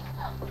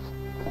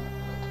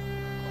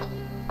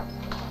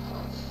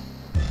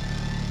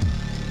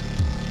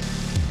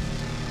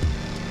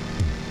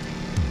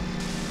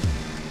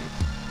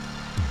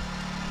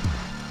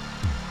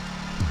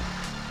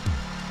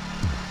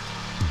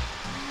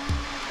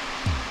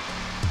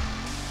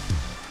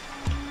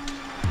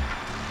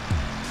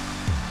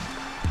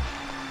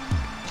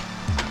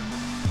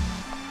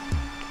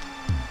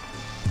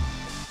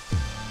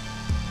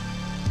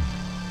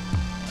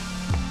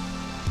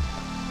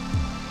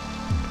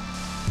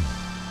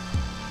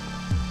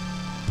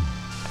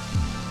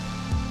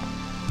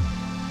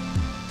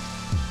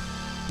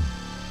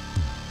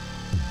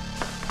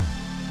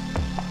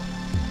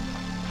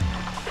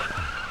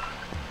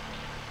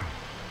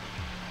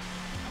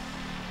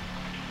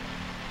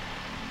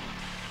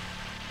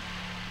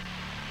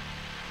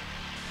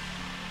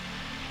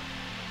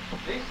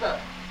 Mister!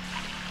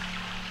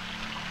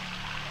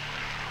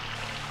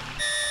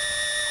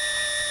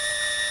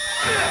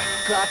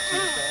 Got you,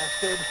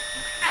 bastard.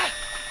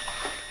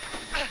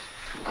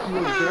 You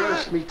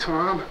embarrassed me,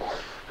 Tom.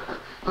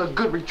 A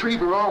good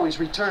retriever always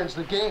returns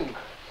the game.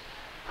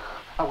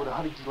 I would have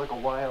hunted you like a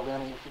wild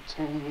animal for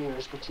 10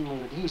 years, but you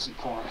made it easy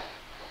for me.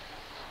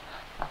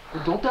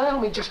 Well, don't die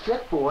on me just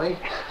yet, boy.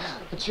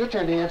 It's your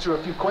turn to answer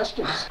a few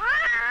questions.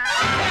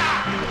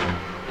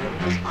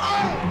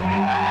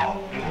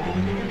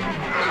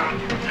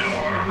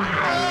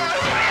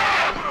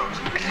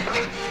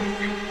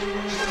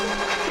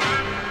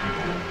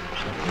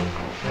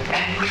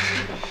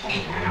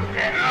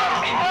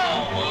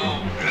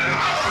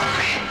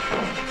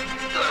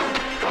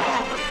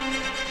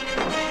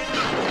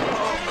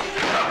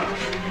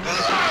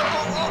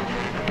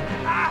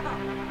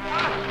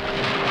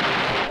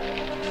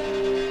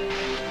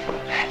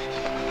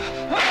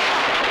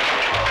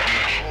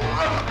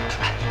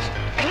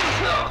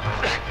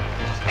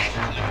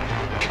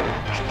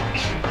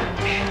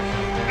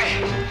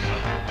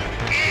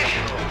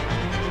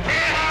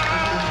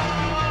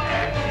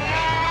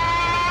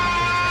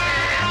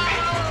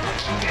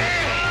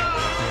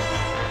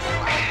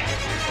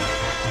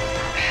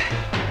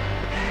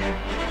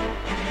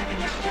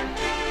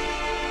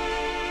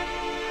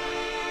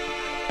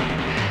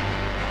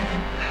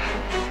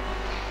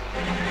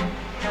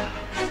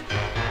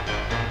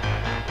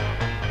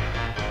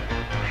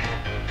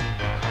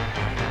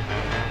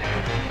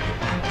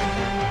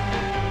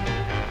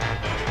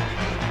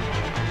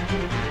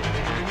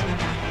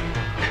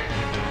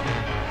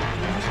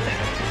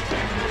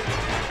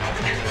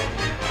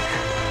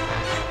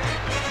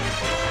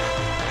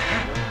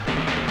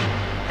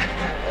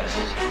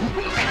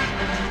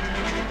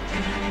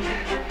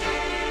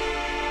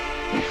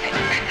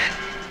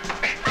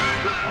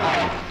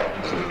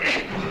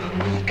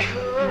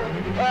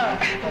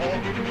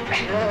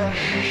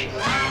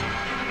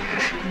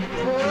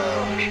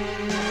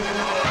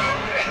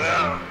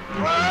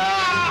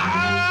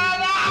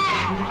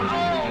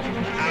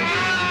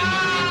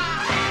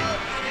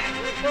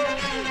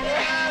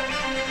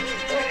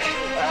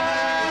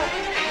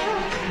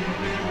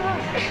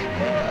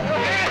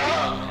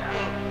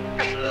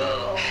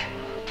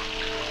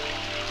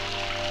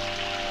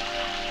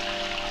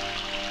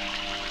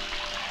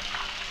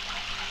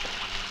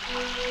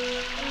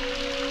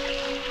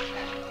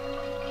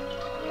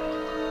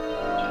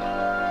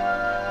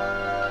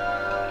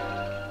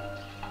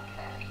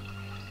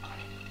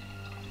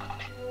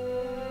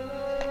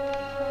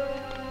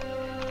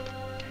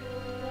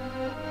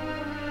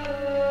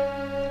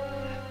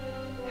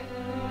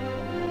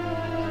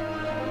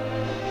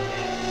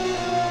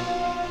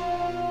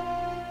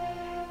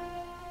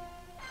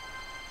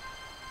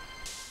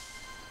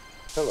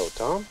 Hello,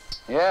 Tom.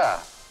 Yeah.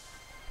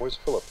 Where's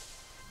Philip?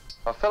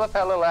 Well, Philip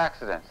had a little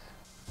accident.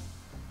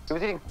 He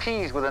was eating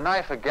peas with a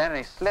knife again and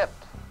he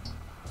slipped.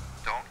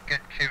 Don't get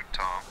cute,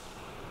 Tom.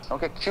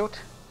 Don't get cute?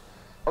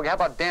 Okay, how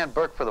about Dan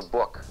Burke for the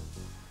book?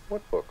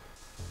 What book?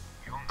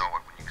 You'll know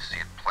it when you see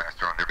it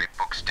plastered on every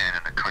book stand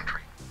in the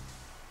country.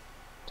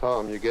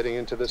 Tom, you're getting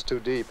into this too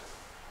deep.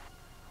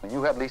 When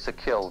you had Lisa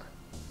killed,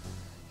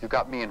 you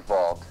got me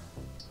involved.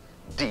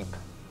 Deep.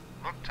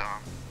 Look,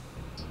 Tom,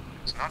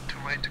 it's not too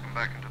late to come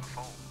back into the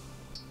fold.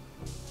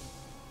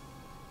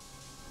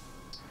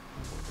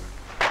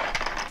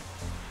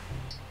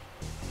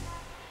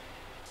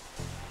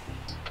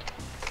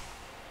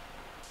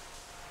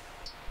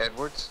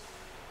 Edwards?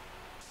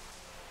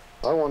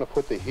 I want to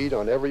put the heat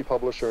on every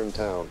publisher in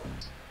town.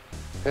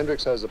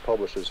 Hendricks has the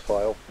publisher's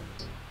file.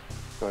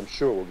 I'm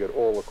sure we'll get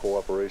all the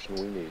cooperation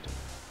we need.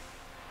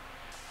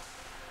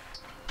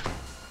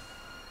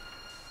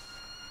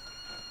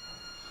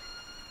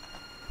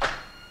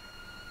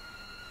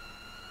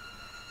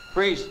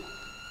 Freeze!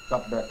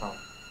 Drop the bag, Tom.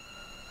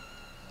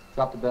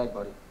 Drop the bag,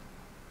 buddy.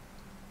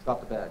 Drop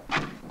the bag.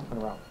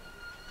 Turn around.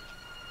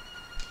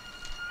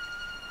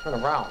 Turn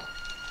around.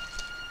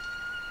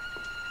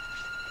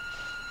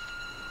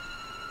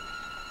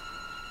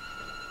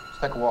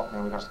 Let's take a walk,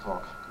 man. We got to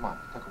talk. Come on,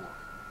 take a walk.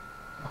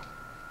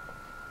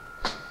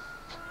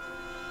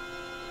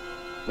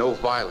 No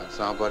violence,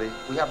 huh, buddy?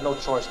 We have no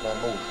choice, man.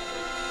 Move.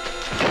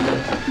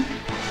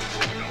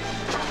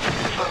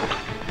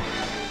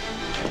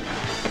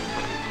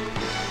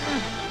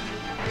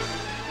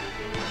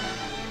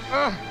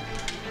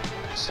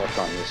 Suck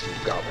on this, you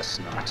gobble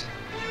snot.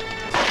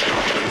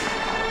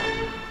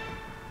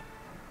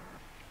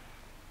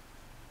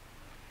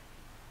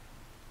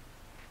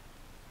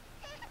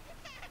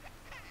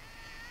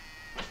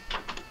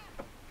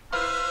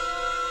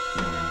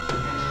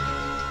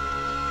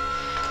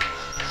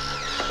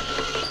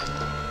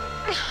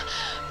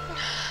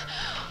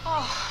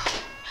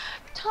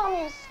 Tom,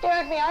 you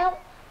scared me. I don't...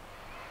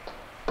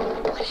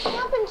 What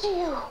happened to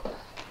you?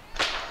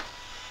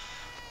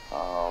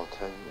 I'll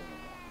tell you in the morning.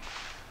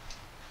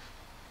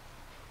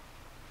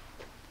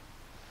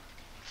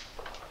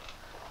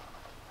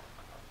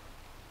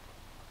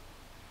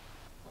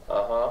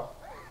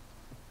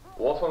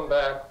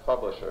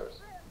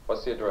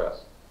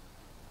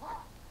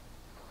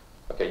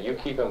 Okay, you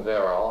keep him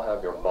there or I'll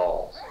have your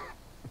balls.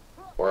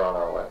 We're on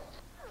our way.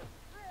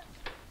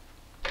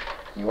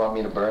 You want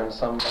me to burn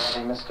somebody,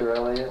 Mr.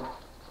 Elliott?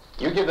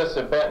 You give this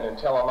to Benton and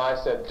tell him I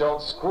said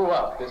don't screw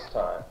up this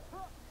time.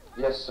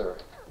 Yes, sir.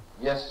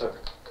 Yes, sir.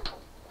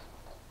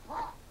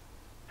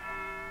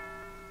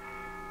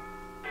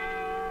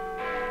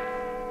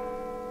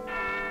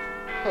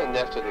 And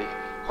after the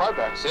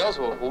hardback sales,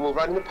 we'll move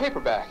right into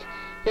paperback.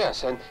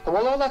 Yes, and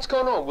while all that's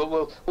going on,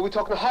 we'll be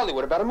talking to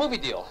Hollywood about a movie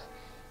deal.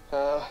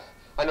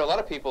 I know a lot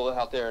of people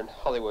out there in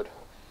Hollywood.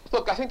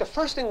 Look, I think the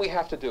first thing we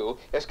have to do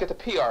is get the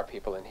PR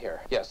people in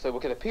here. Yes, so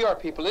we'll get the PR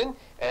people in,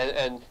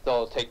 and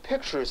they'll take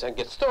pictures and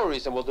get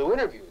stories, and we'll do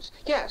interviews.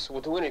 Yes,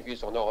 we'll do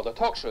interviews on all the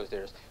talk shows.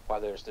 There's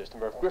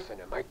Merv Griffin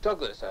and Mike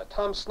Douglas,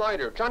 Tom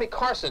Snyder, Johnny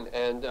Carson,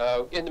 and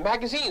in the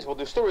magazines, we'll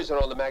do stories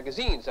on all the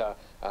magazines. There's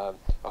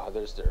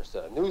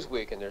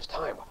Newsweek and there's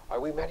Time.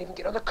 We might even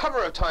get on the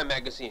cover of Time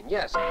magazine.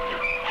 Yes.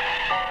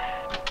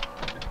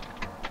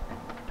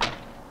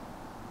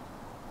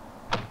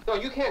 No,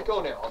 you can't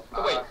go now.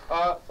 Wait.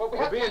 We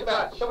have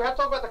to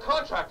talk about the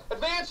contract.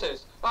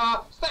 Advances.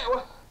 Stay.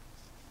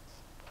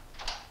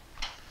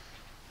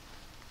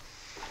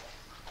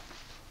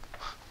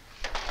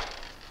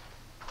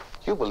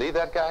 You believe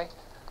that guy?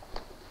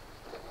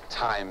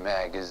 Time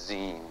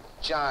magazine,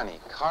 Johnny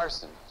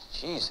Carson,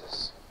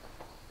 Jesus.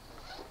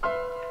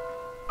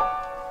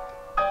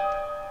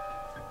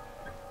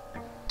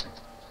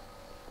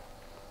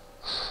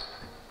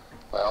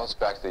 Well, it's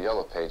back to the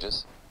yellow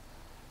pages.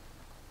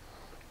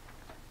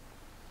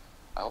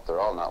 I hope they're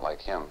all not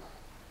like him.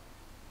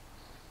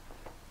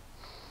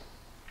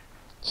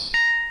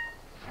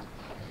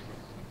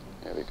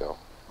 Here we go.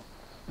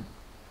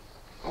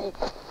 Come on!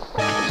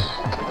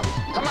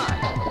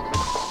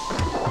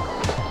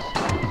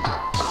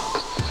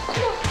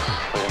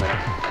 Wait a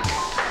minute.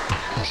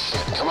 Oh,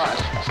 shit, come on.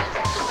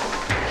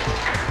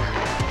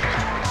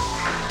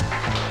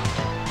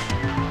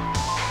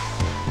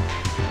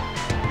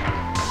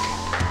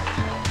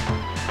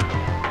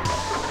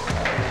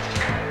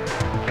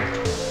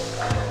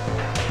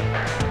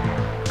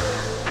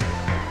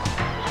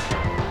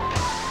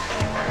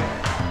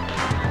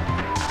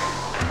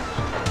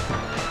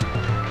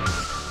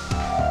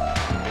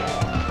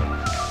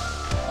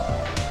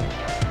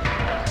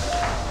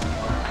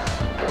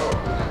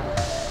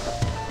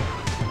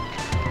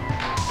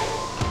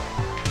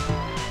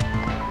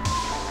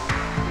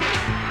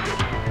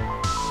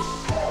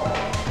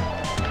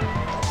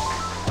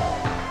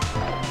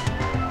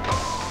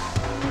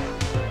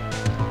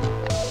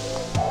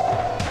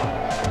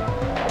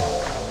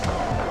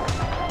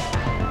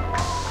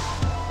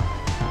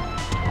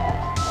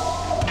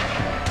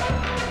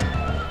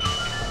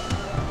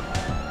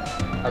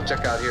 I'll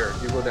check out here.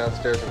 You go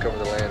downstairs and cover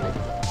the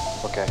landing.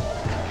 Okay.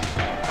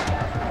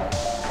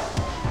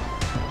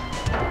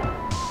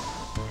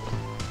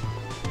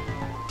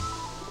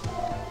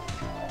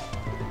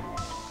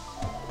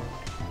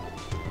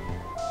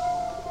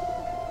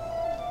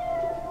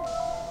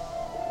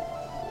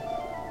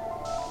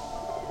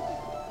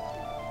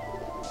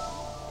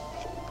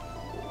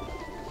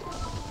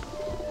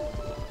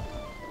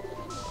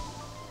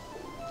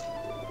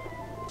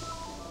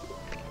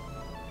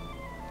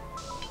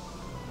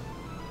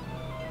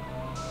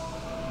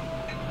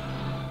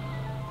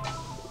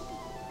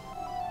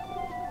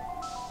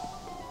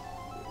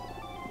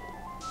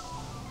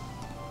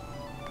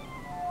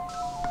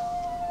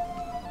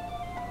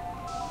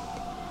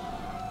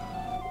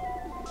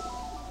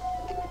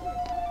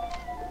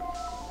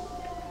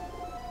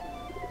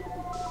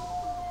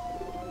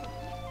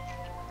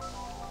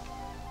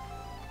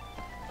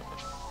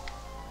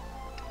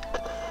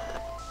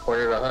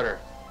 Pointer to Hunter.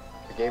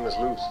 The game is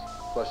loose.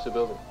 Flush the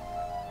building.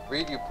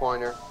 Read you,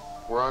 Pointer.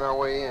 We're on our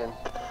way in.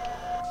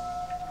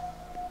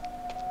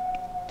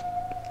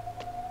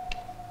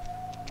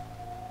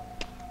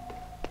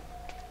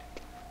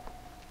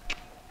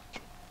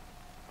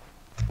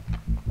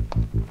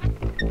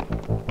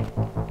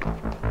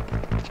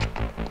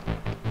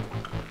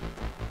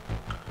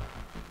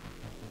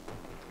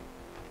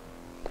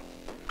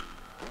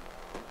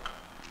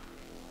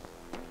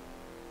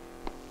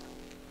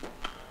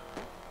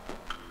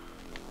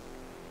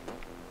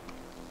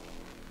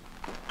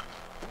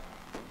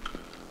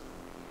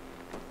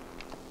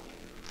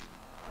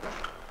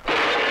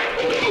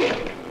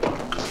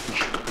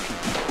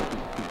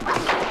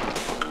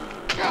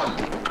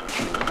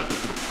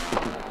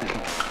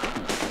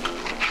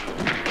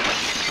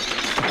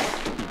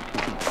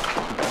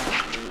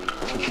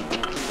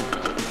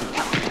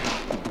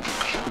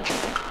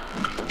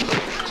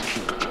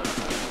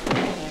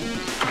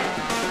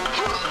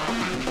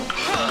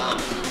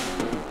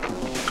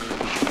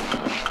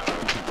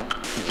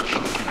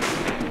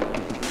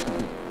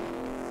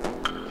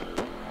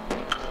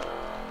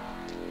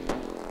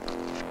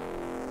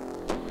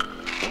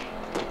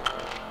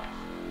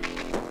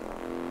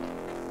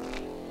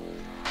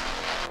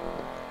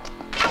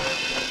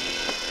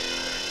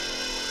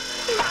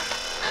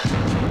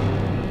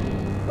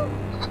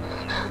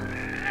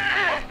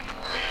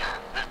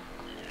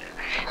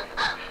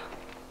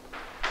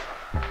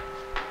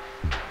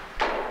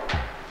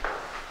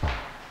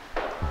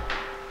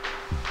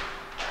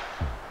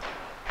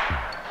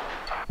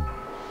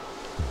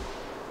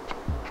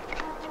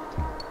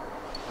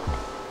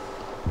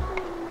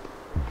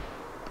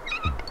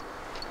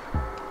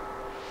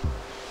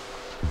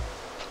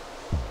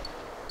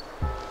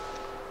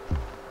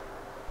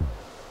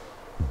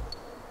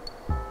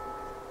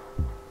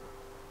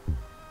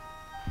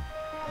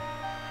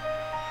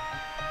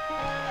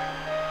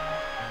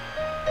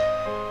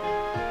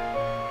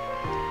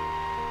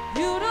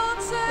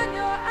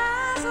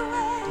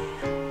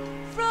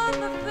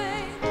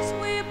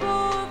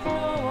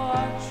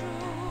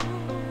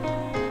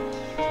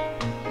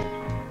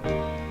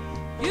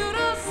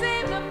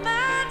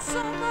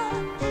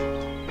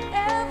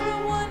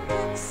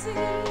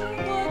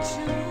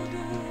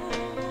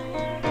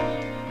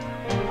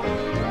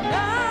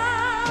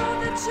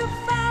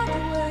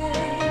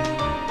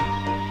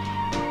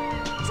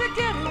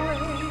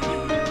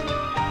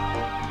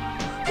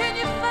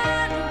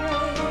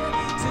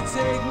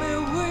 take me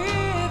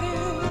with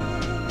you.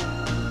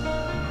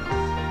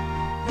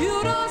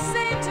 You don't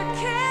seem to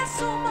care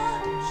so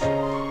much.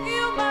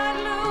 You might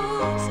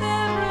lose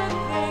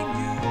everything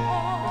you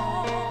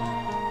own.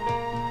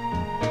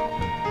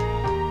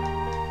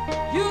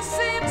 You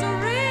seem to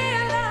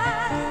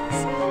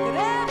realize that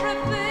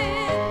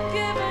everything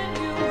given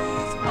you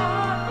is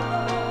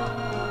unknown.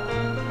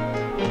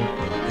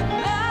 And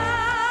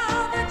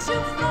now that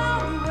you've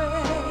found a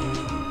way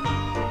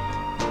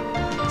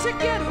to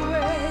get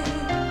away,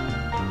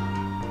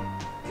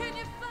 can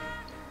you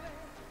find a way?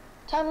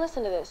 Tom,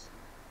 listen to this.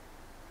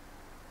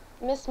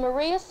 Miss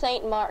Maria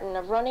St. Martin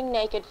of Running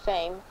Naked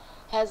fame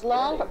has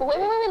long... Wait,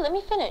 let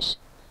me finish.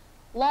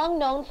 Long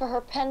known for her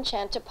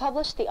penchant to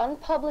publish the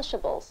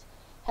unpublishables,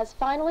 has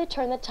finally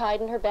turned the tide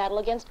in her battle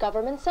against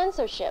government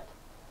censorship.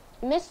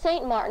 Miss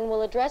St. Martin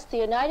will address the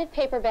United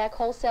Paperback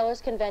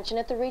Wholesalers Convention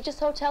at the Regis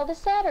Hotel this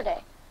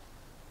Saturday.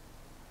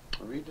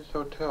 Regis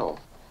Hotel?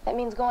 That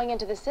means going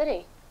into the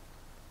city.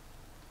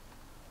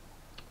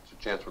 It's a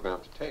chance we're going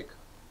to have to take.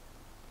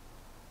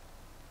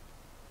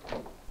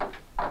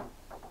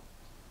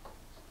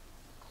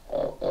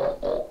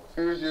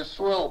 Here's your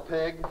swill,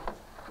 pig.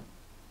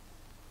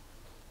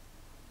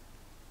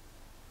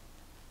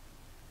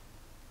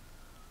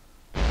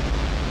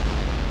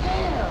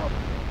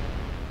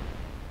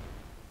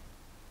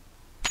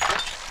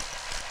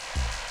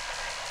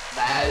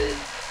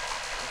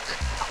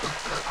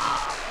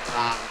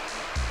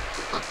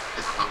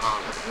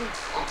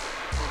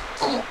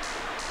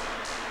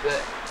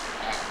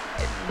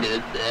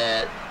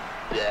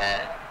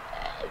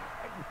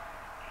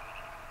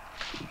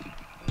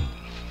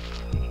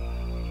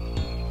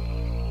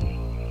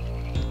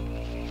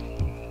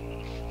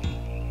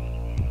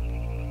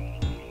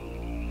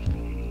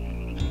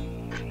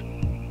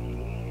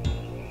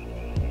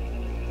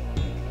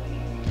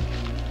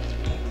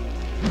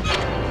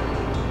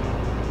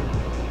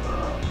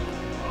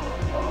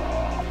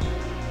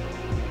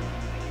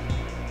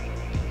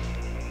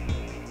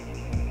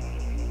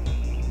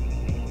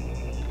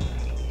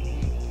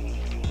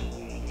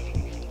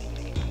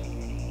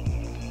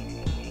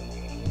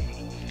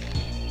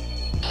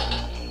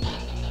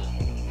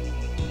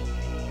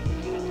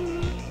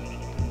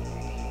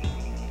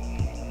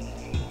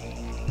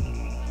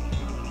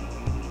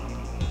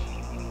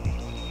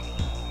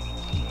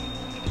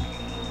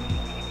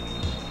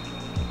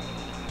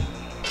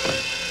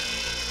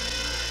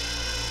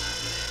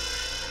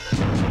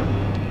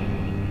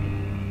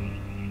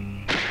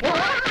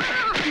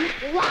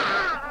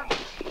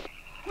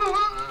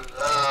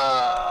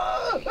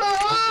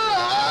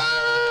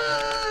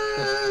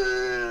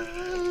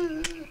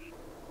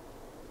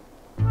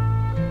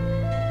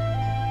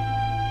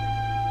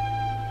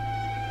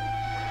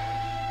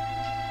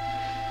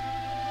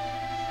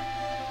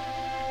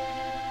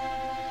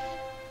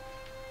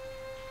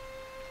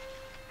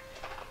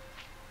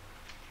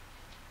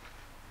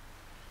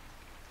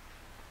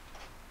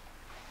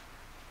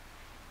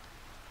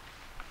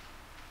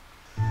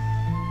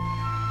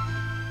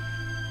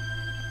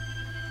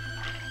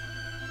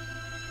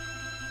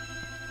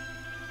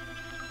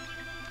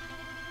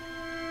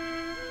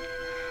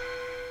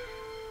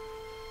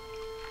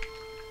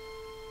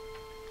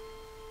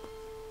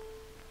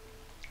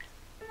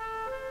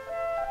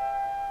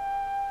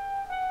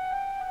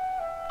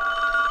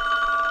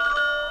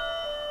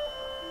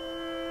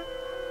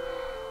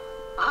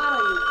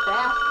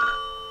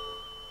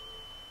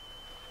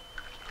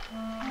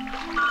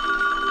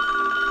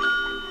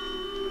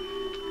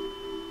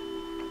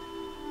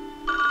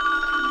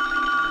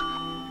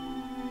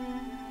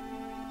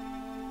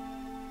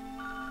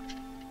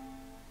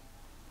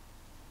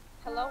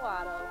 Hello,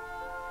 Otto.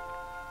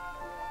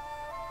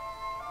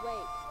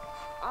 Wait,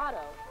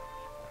 Otto.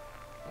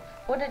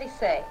 What did he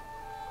say?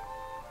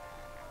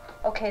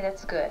 Okay,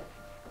 that's good.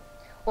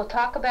 We'll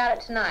talk about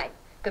it tonight.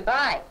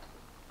 Goodbye.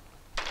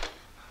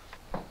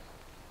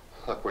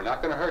 Look, we're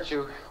not going to hurt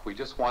you. We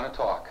just want to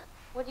talk.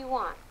 What do you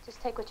want?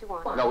 Just take what you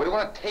want. No, we don't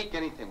want to take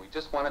anything. We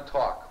just want to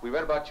talk. We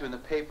read about you in the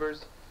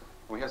papers,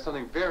 and we have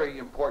something very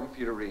important for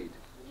you to read.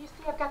 You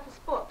see, I've got this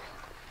book.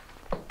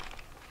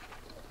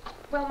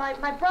 Well,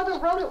 my brother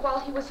wrote it while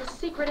he was a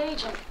secret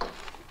agent.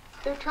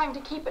 They're trying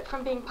to keep it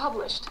from being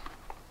published.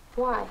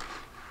 Why?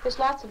 There's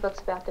lots of books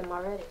about them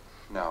already.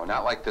 No,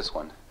 not like this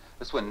one.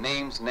 This one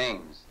names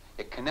names.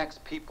 It connects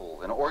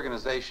people and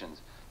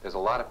organizations. There's a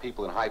lot of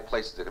people in high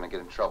places that are going to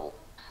get in trouble.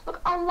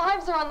 Look, our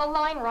lives are on the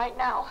line right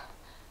now.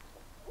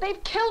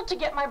 They've killed to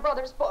get my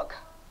brother's book.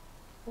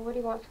 Well, what do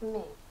you want from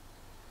me?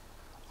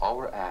 All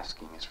we're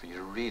asking is for you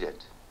to read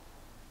it.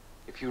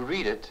 If you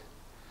read it,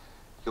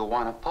 you'll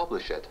want to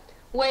publish it.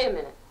 Wait a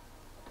minute.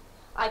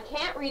 I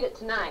can't read it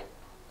tonight.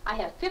 I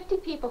have 50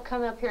 people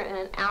coming up here in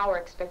an hour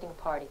expecting a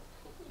party.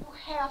 You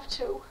have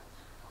to.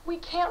 We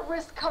can't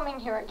risk coming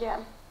here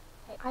again.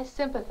 Hey, I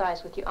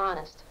sympathize with you,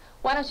 honest.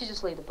 Why don't you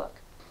just leave the book?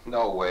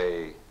 No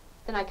way.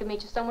 Then I could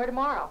meet you somewhere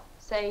tomorrow,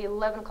 say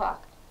 11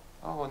 o'clock.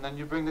 Oh, and then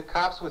you bring the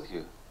cops with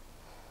you.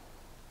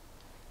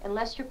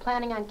 Unless you're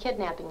planning on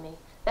kidnapping me,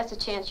 that's a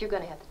chance you're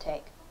going to have to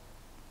take.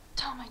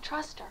 Tom, I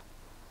trust her.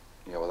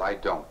 Yeah, well, I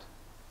don't.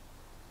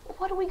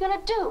 What are we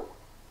gonna do?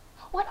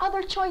 What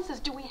other choices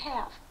do we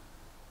have?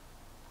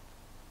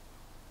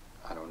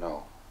 I don't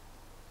know.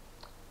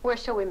 Where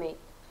shall we meet?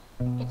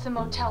 It's a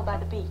motel by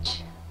the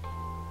beach.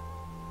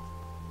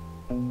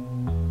 I'm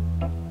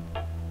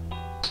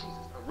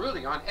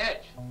really on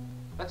edge.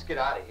 Let's get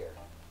out of here.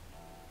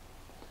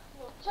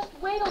 Just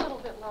wait a little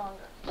bit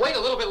longer. Wait a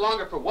little bit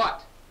longer for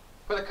what?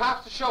 For the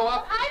cops to show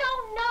up? I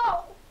don't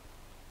know.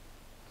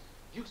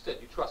 You said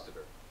you trusted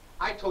her.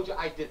 I told you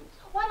I didn't.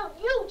 Why don't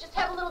you just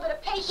have a little bit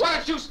of patience? Why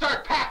don't you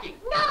start packing?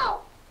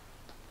 No!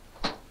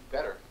 You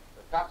better.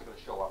 The cops are going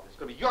to show up. It's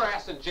going to be your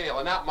ass in jail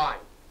and not mine.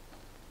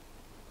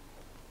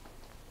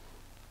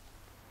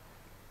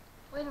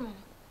 Wait a minute.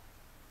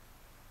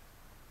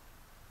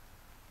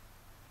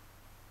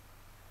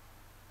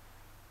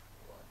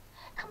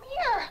 Come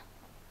here.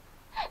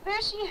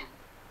 There she is.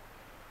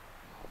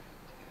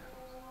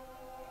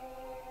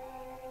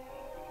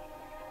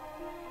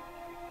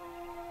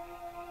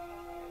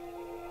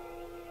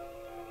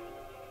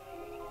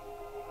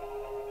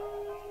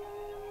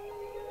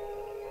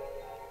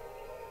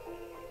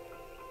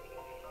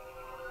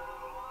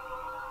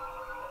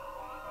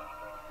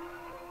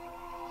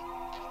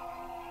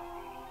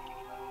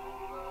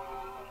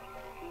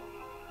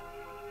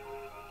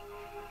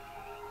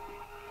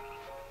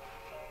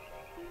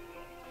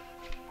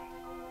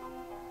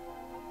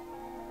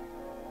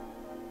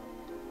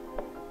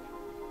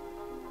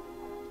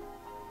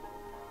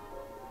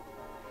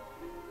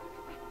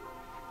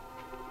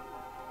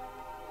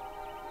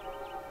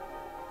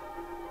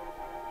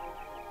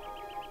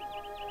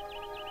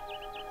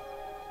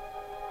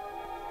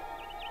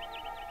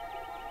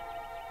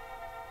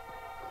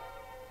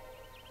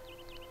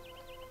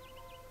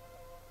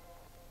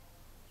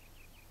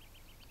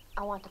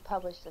 I want to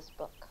publish this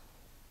book.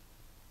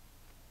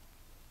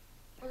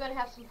 We're going to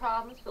have some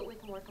problems, but we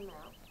can work them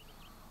out.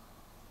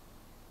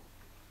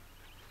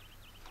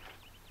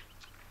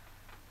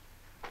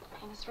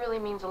 And this really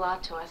means a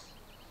lot to us.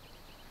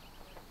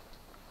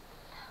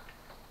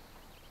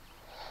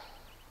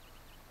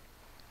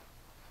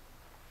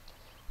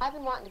 I've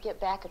been wanting to get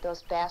back at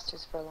those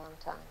bastards for a long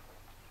time.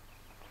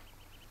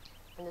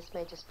 And this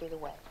may just be the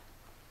way.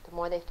 The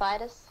more they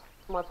fight us,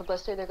 the more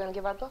publicity they're going to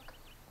give our book.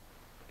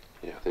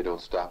 Yeah, if they don't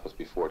stop us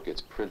before it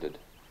gets printed.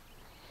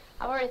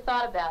 I've already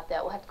thought about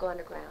that. We'll have to go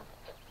underground.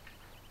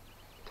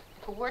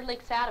 If a word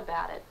leaks out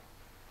about it,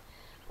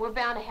 we're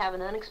bound to have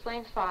an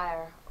unexplained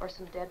fire or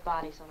some dead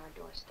bodies on our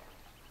doorstep.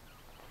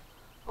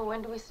 Well,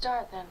 when do we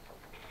start, then?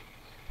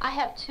 I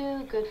have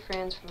two good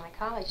friends from my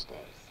college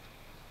days.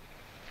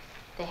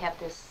 They have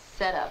this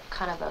setup,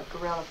 kind of a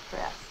guerrilla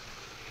press.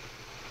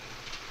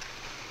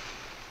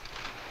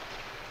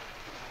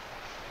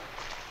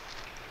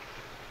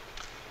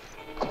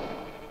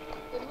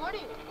 Good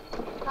morning.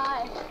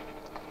 Hi.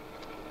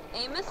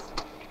 Amos?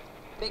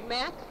 Big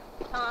Mac?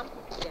 Tom?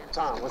 Yeah.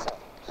 Tom, what's up?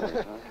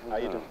 How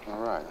you doing?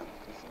 All right.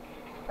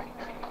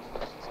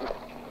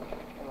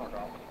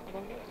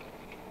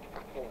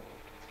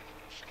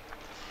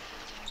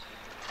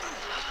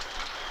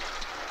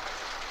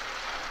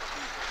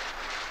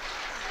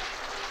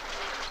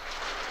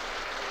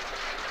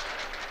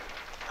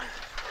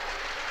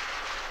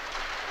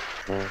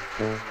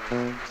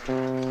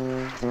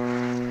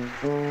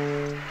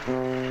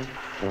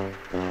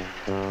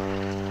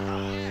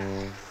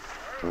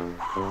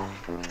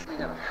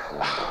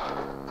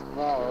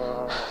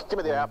 Give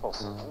me the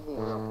apples.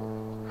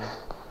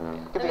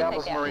 Give the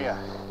apples, Maria.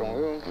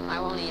 I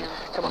won't eat them.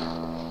 Come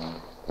on.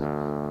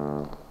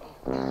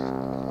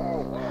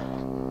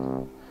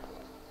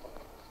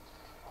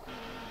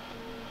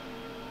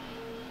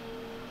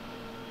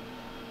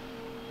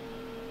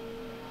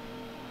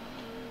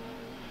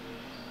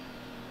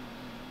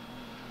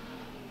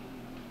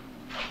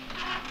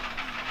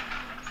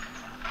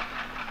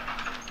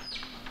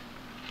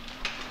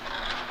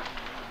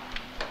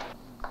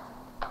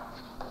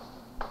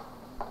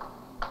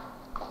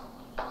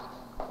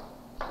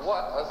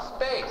 What a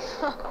space!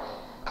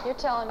 You're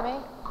telling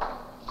me.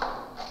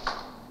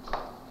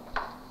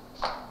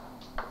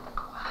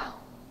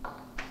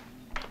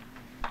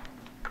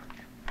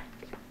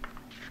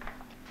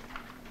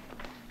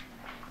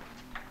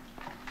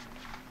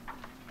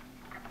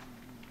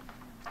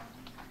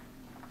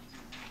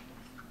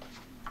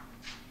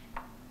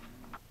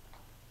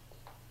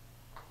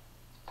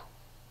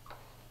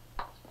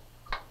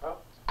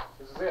 Well,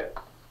 this is it.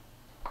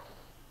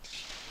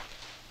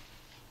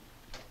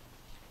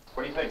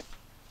 What do you think?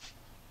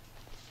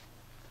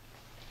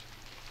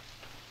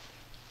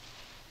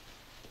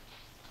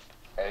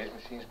 Hey, these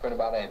machines print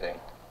about anything.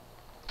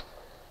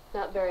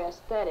 Not very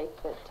aesthetic,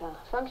 but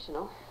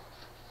functional.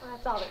 Well,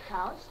 that's all that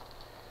counts.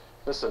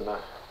 Listen,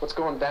 what's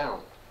going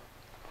down?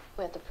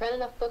 We have to print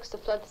enough books to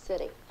flood the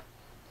city.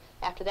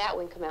 After that,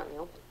 we can come out in the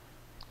open.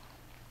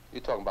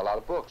 You're talking about a lot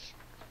of books.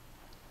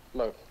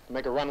 Look, to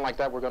make a run like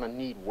that, we're gonna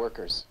need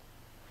workers.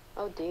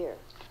 Oh, dear.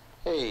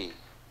 Hey,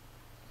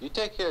 you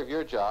take care of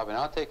your job and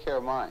I'll take care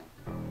of mine.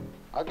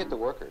 I'll get the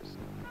workers.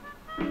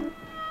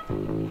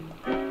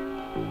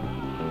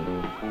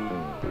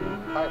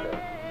 Hi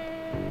there.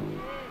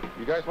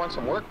 You guys want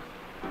some work?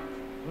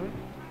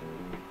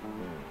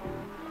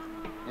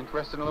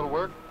 Interested in a little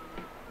work?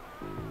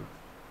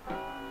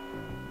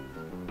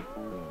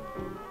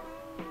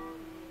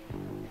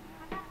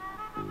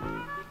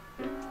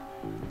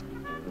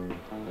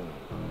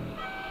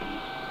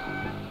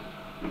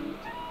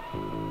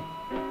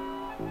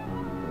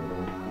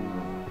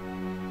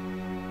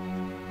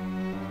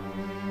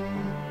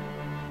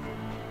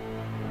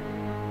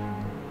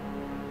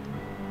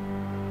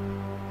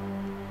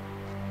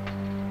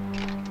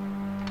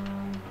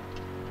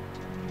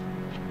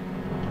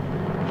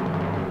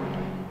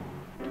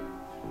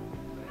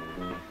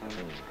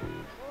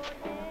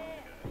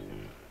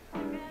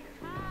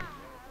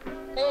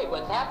 Hey,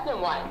 what's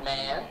happening, white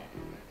man?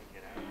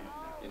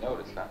 You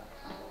noticed, huh?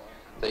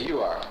 There you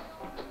are.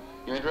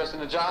 You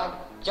interested in a job?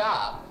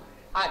 Job?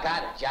 I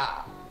got a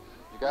job.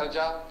 You got a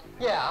job?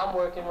 Yeah, I'm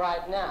working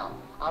right now.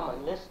 I'm a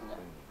listener.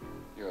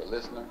 You're a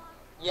listener?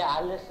 Yeah,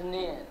 I listen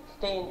in.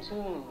 Stay in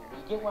tune.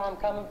 You get where I'm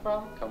coming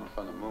from? Coming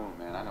from the moon,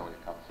 man. I know where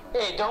you're coming from.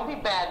 Hey, don't be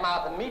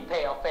bad-mouthing me,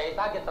 pale face.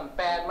 I'll get some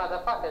bad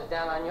motherfuckers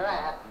down on your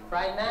ass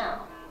right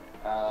now.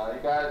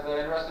 You guys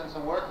interested in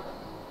some work?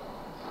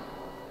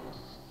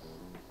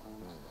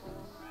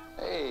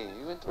 Hey,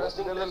 you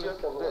interested in a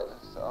little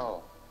business?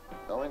 Oh,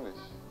 no English.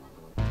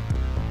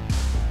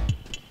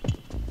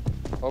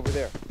 Over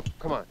there.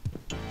 Come on.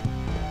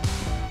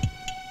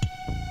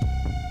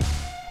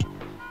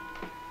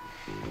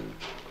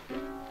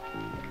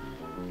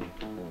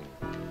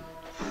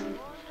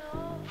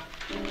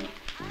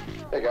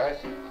 Hey guys,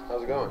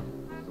 how's it going?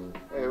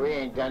 Hey, we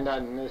ain't done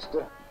nothing,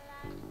 mister.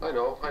 I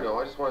know. I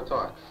just want to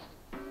talk.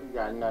 We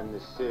got nothing to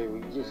say.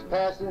 We just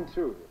passing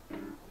through.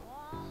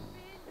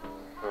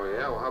 Oh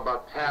yeah? Well, how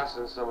about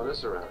passing some of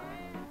this around?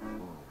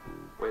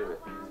 Wait a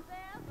minute.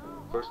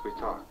 First we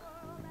talk.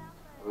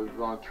 We're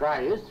gonna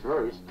try this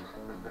first.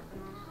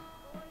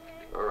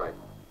 All right.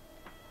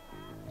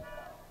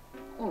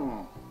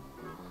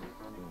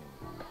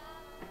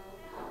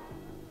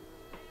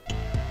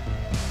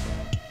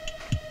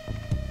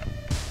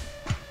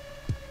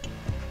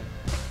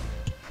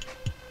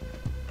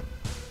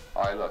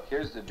 All right, look,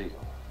 here's the deal.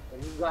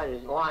 When you got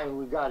his line,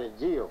 we got a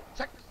deal.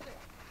 Check.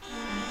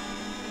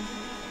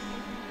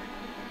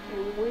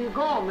 Where you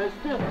going,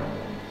 mister?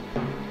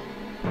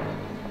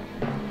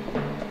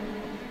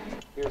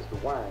 Here's the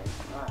wine.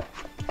 All right.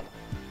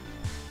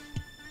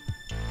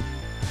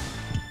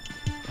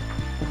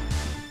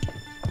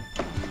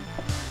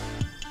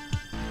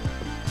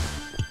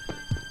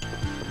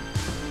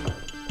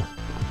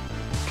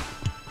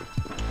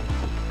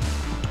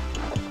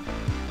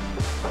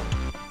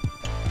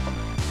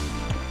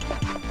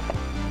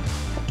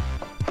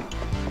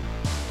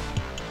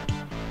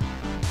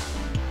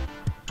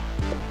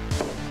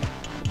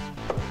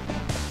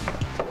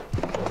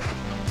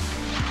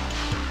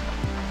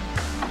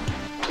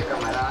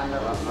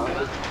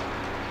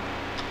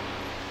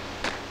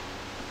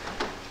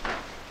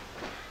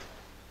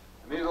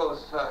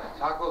 Amigos,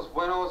 tacos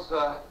buenos,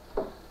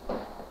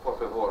 por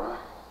favor, ¿eh?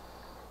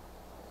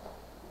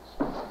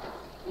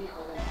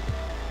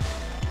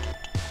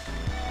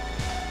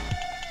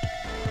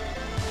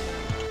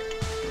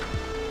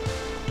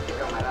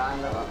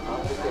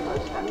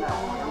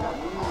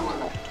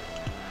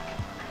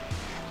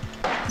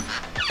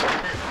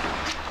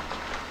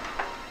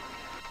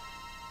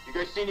 You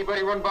guys see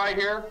anybody run by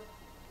here?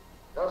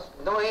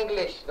 No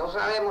English. No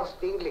sabemos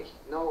English.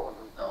 No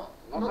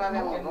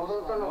sabemos.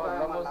 Nosotros no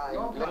sabemos nada de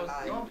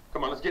inglés.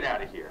 Come on, let's get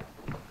out of here.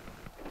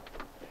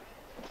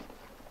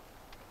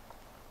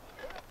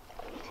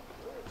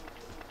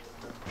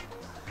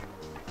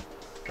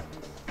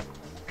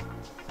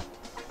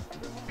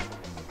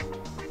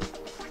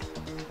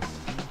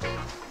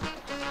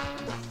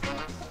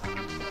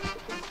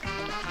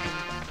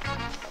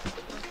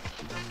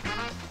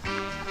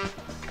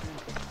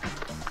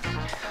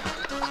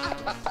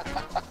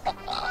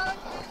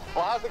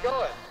 Well, how's it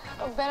going?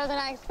 Oh, better than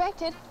I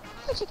expected.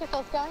 How'd you get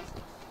those guys?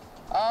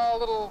 A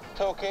little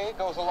tokay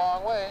goes a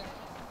long way.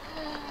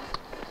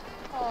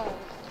 Oh.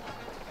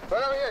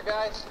 Right over here,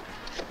 guys.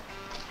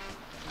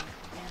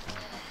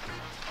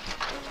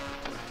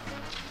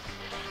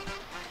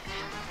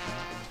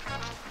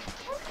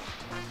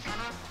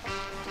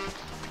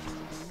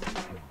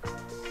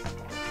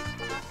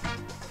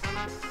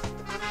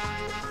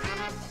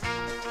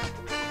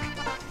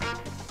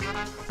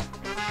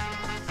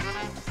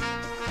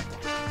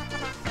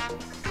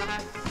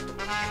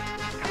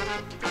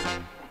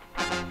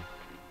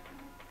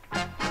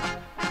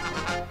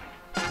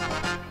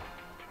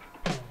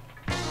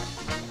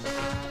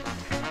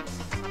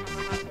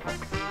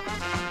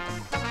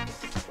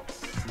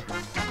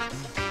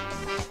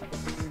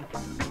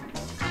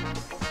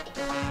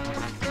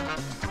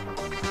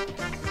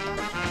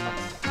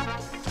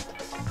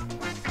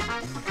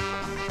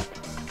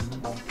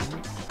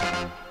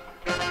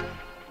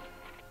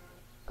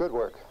 Good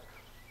work.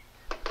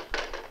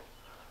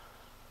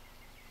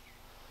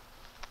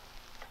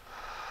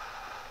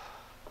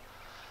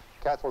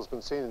 Cathral's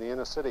been seen in the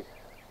inner city.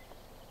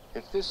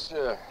 If this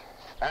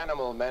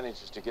animal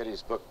manages to get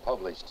his book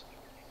published,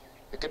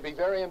 It could be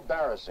very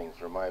embarrassing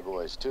for my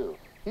boys, too.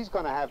 He's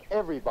gonna have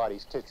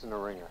everybody's tits in the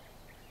ringer.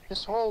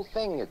 This whole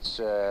thing, it's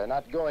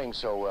not going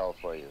so well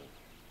for you.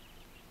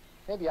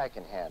 Maybe I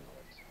can handle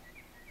it.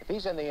 If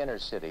he's in the inner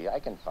city, I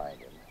can find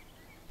him,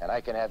 and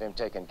I can have him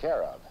taken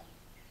care of.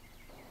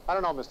 I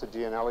don't know, Mr.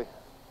 Gianelli.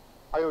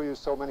 I owe you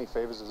so many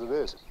favors as it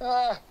is.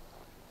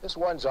 This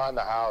one's on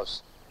the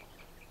house.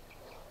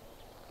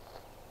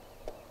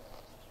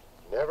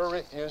 Never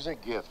refuse a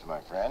gift,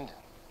 my friend.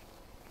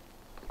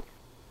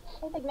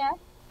 Hey, Big Mac.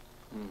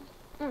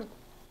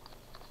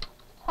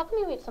 How come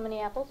you eat so many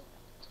apples?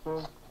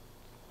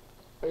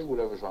 Hey,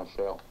 whatever's on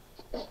sale.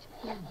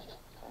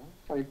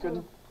 Oh, you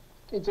couldn't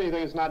eat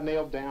anything that's not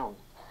nailed down.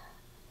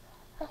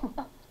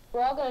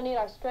 We're all going to need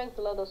our strength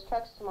to load those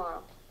trucks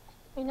tomorrow.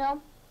 You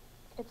know,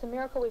 it's a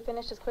miracle we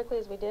finished as quickly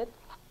as we did.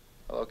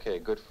 Okay,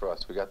 good for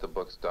us. We got the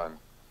books done.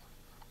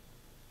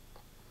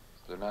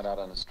 They're not out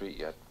on the street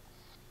yet.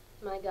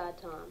 My God,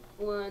 Tom,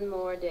 one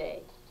more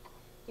day.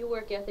 Your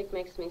work ethic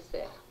makes me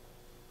sick.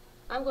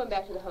 I'm going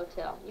back to the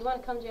hotel. You want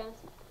to come,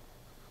 Janice?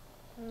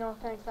 No,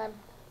 thanks. I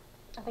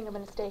think I'm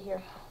going to stay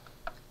here.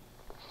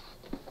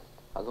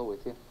 I'll go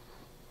with you.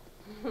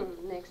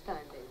 Next time,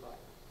 big boy.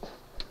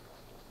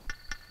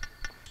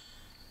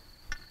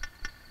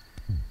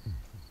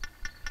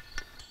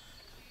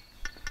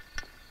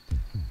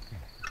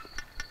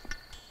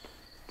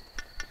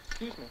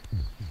 Excuse me.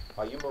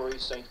 Are you Marie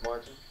St.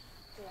 Martin?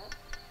 Yeah.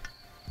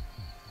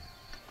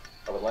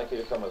 I would like you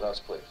to come with us,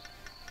 please.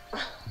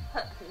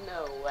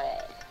 No way.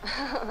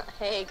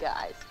 Hey,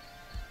 guys.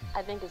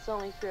 I think it's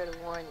only fair to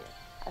warn you.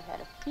 I've had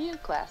a few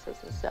classes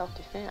in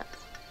self-defense.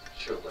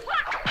 Surely.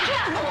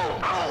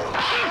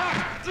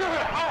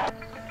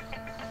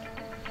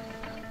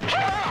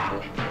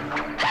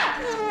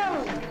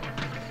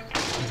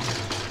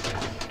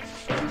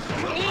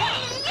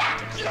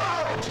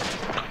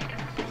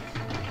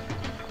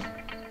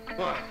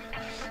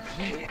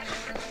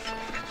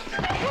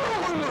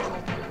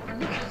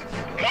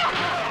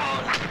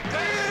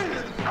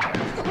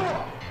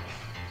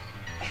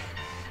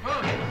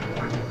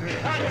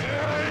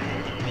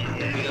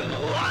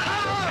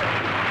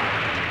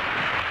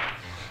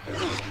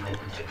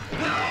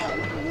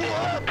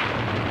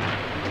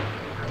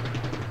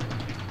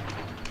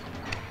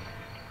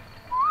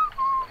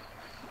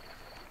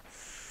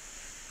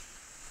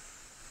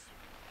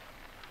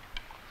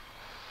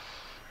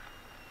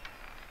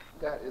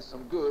 That is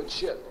some good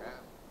shit, man.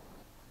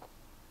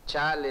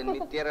 Chale, en mi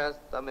tierra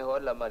está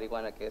mejor la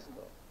marihuana que esto.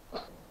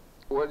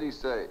 What did he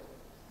say?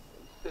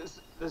 This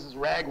is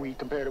ragweed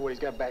compared to what he's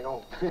got back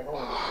home.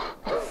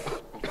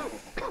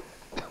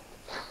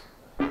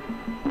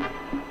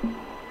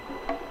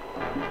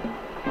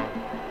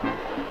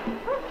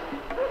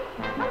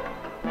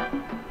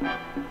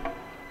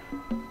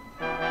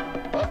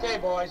 Okay,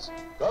 boys,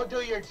 go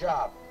do your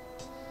job.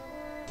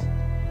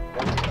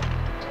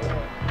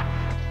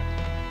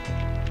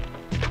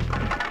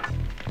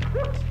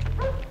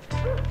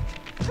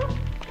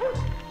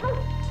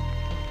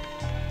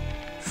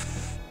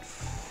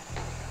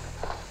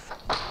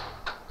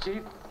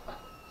 Chief?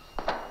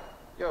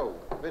 Yo,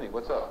 Vinny,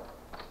 what's up?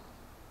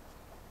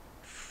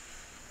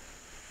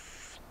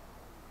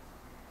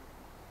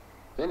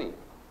 Vinny?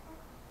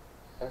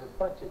 There's a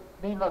bunch of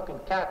mean-looking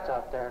cats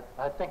out there.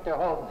 I think they're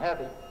holding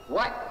heavy.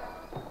 What?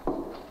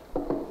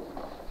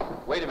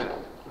 Wait a minute.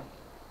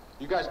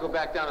 You guys go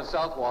back down to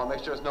South Wall and make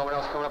sure there's no one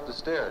else coming up the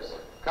stairs.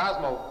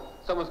 Cosmo,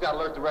 someone's got to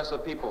alert the rest of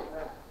the people.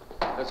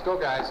 Let's go,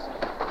 guys.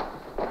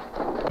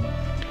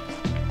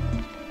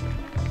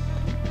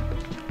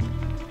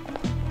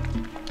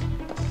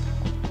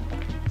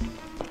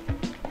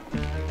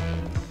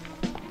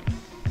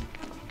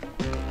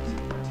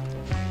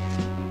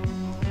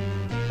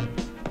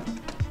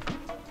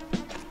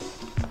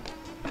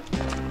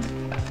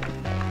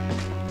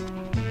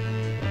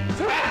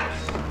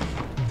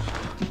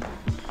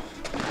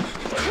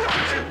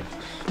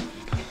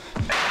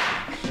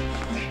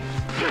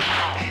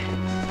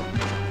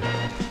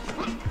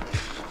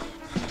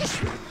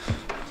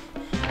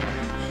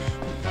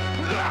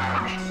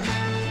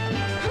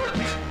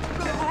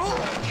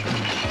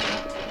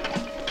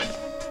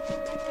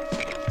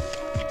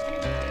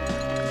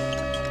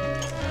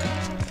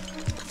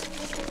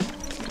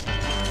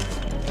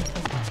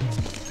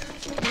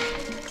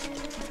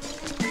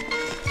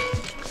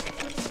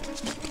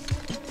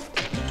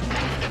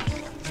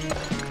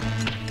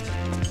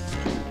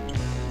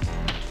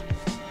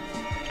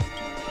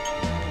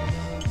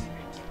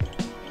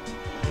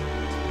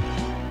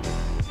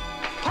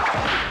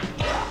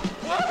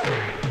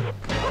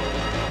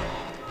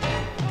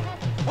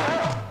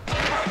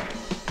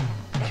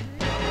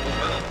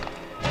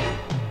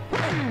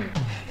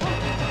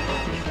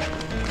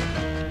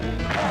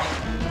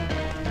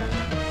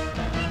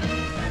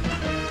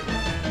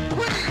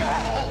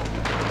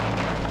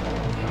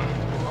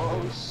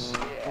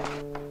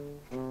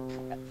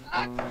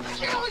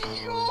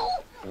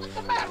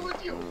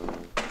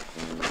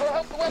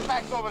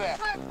 Over there.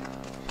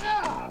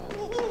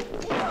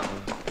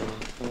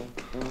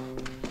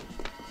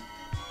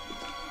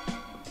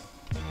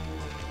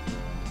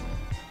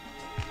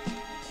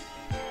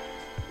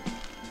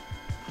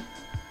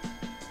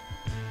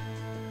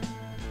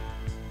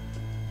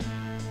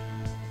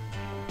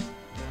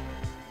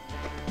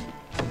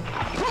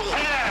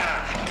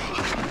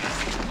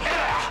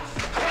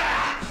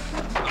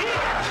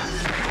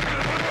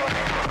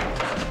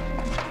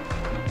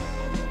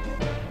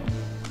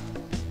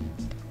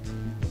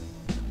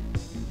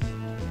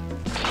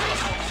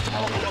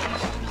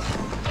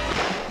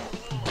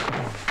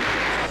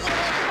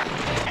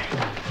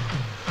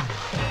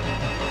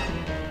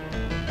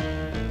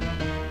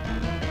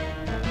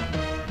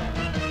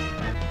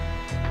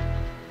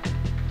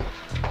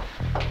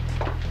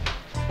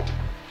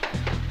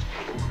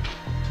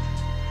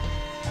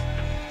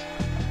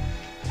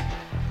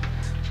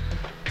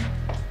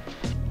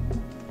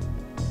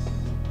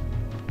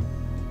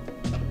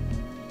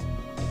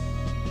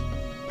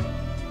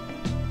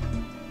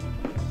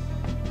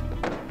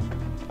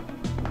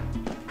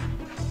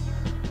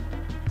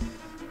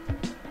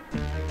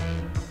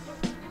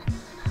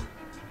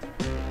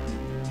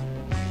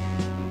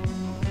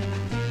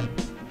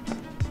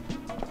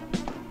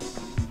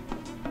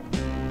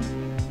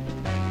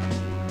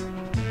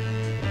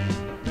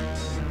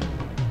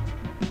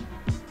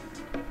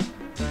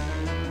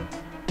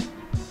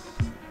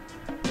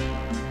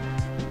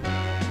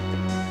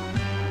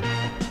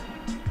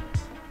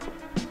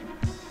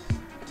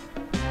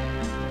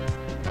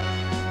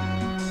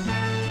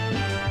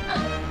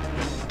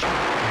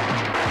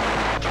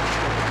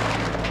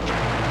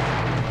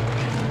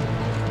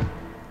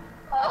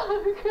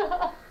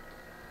 God.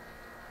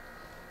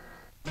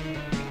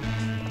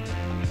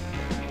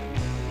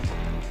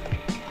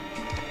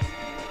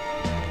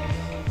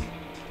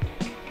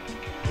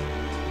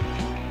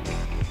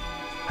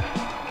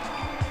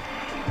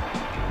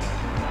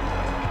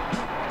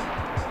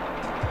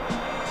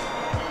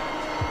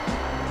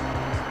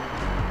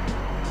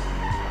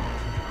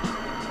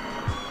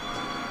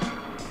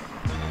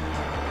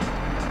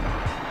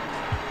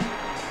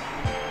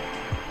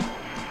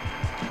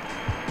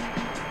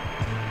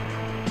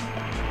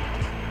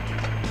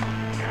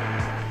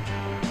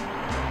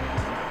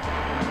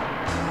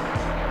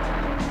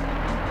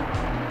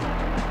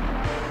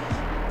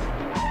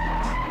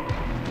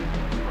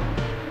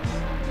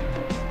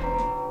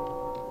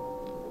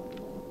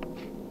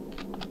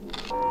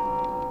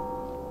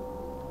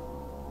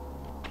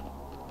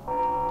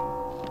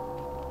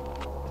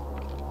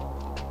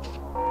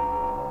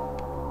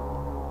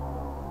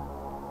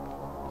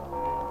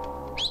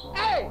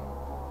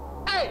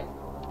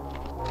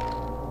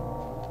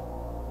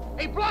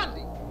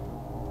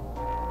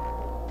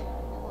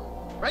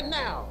 Right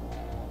now.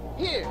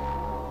 Here.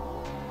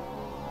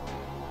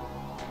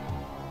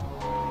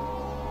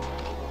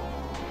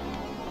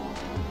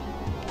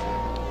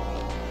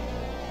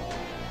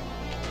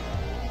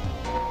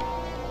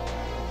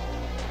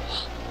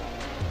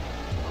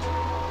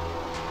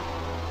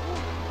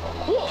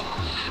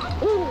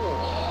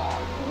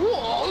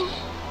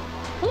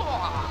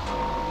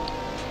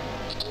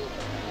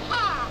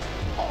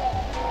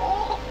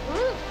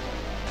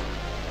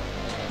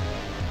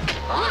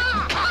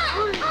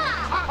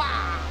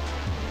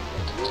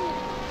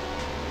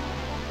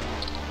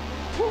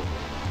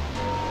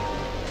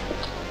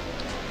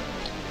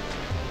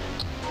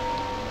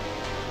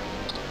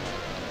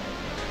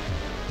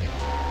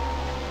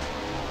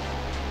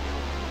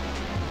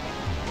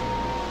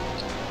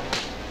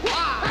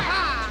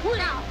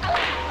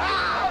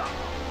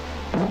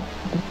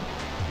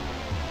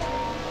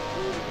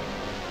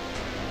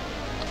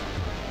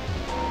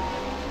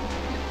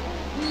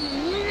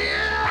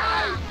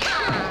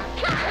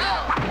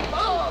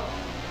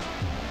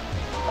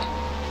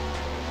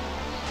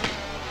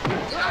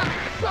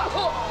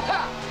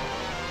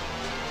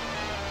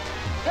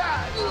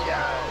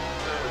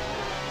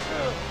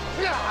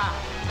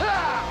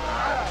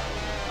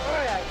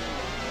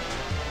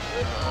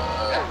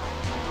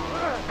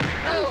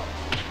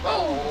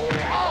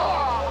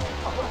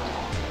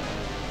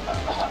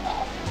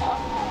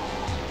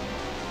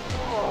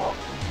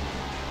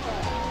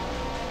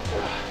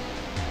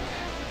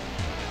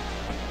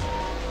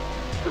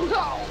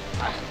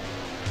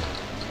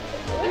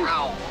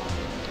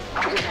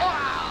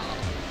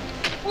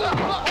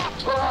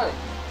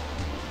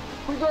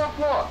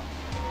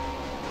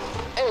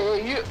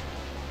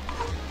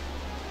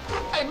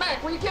 Hey,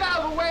 Mac, will you get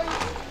out of the way?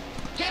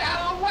 Get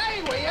out of the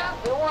way, will ya?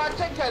 They don't want to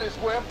take care of this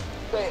whip.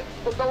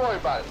 But don't worry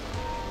about it.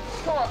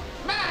 Come on,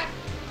 Mac!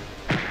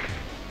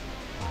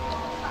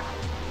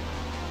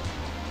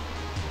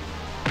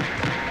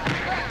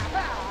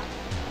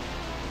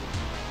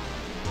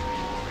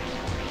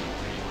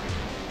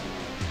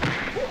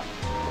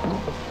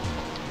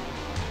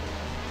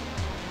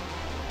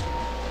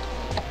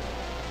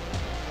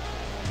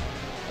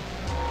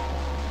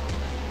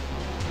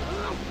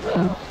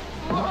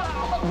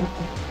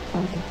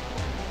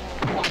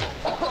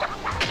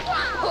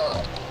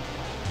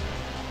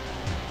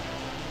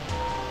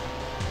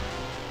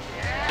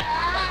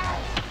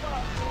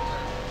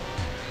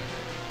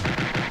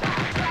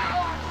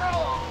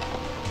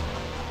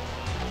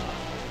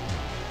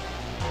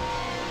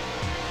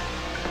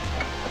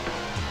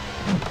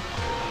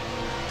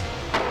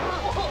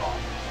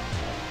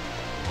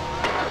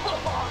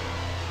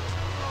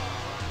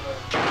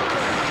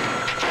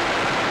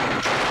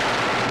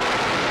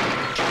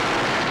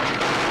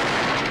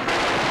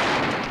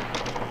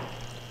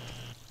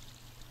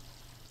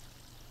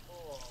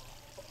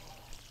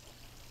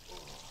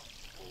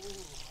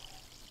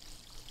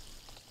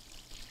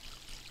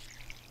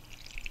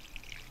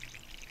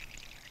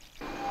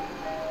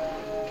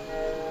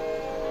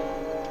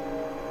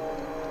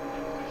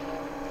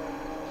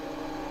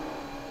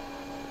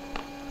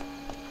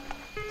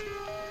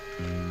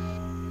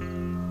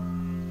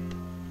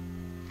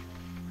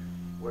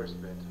 Where's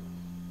Benton?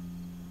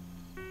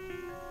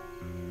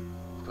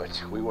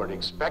 But we weren't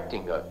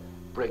expecting a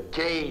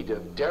brigade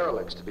of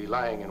derelicts to be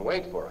lying in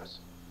wait for us.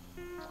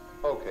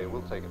 Okay,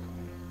 we'll take it from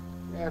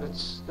here. Yeah,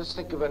 let's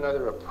think of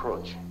another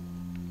approach.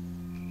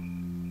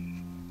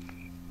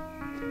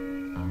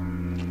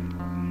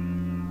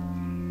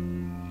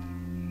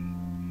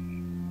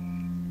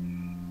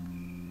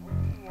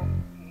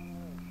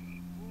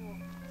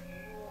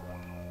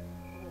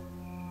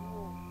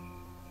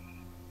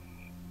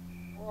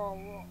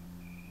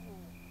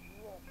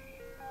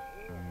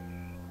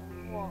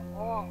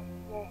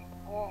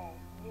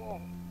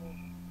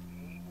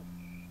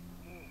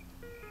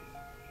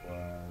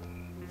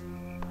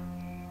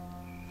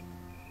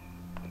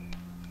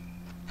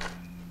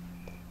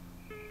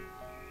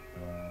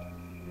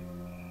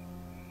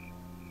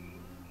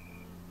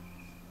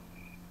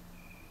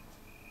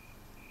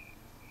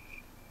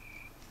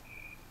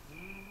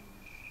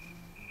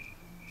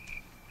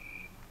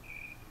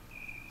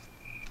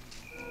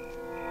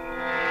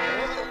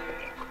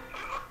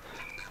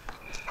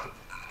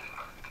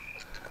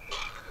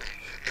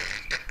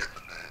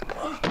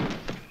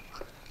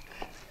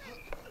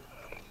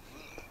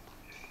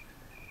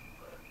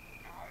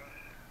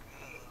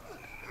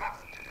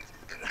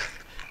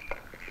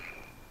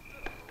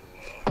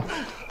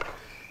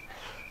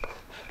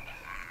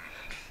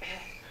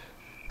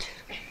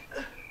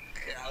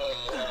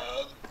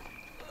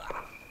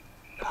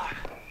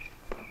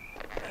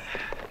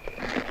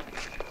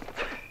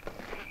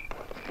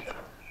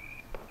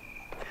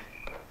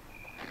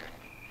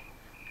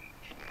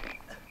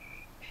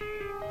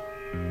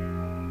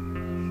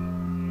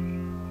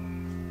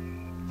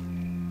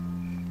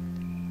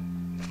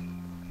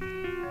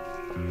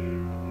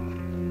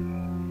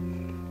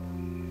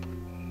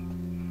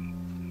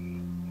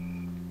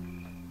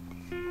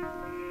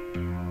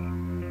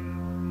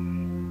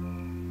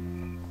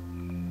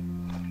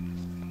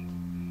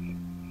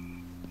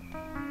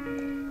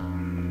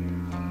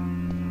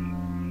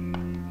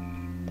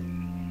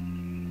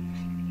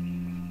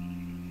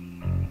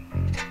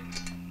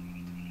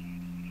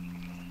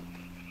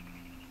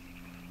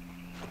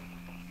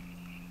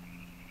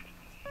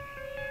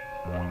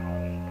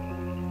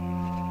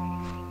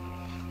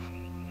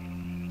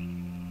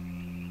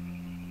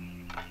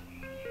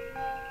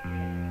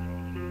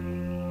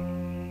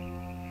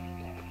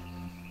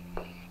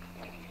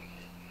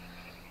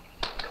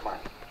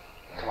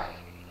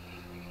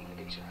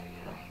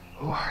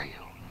 Who are you?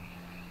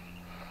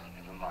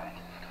 Never mind.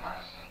 Come on.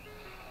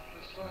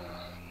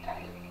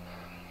 Danny.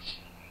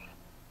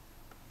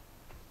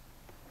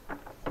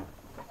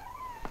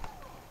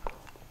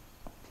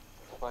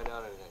 Find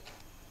out anything?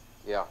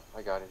 Yeah,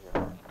 I got it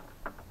here.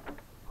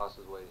 House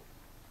is waiting.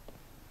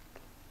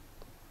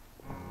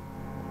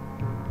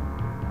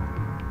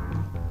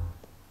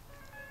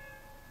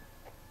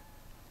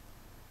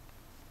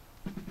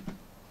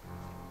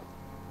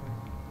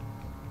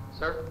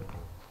 Sir?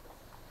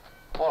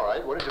 All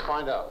right, what did you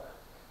find out?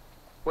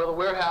 Well, the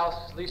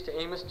warehouse is leased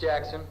to Amos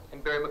Jackson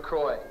and Barry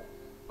McCroy.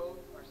 Both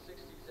are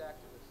 60s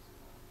activists.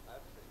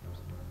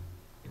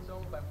 It's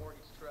owned by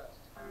Mortgage Trust.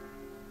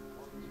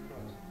 Mortgage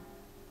Trust.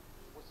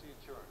 What's the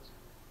insurance?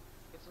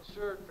 It's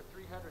insured for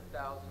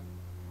 $300,000,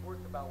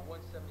 worth about $175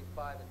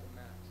 at the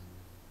max.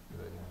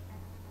 Good.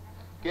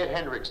 Get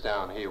Hendricks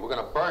down here. We're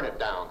going to burn it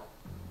down.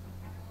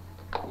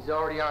 He's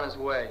already on his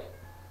way.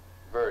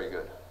 Very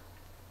good.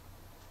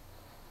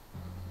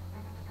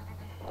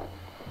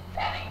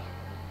 Danny.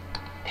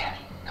 Danny,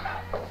 come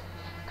on.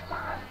 Come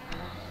on.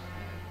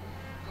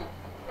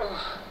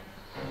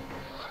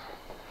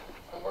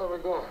 Where are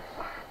we going?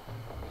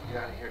 Get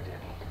out of here,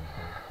 Danny.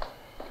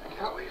 I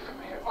can't leave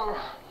from here.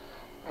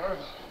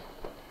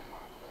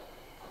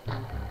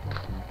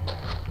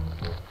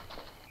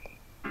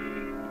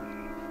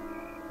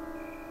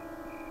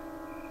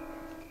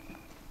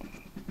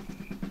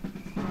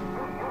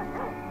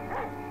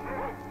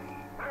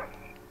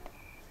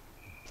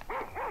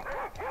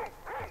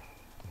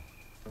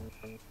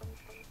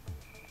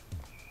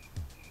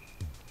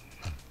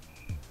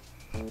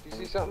 Do you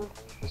see something?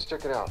 Let's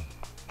check it out.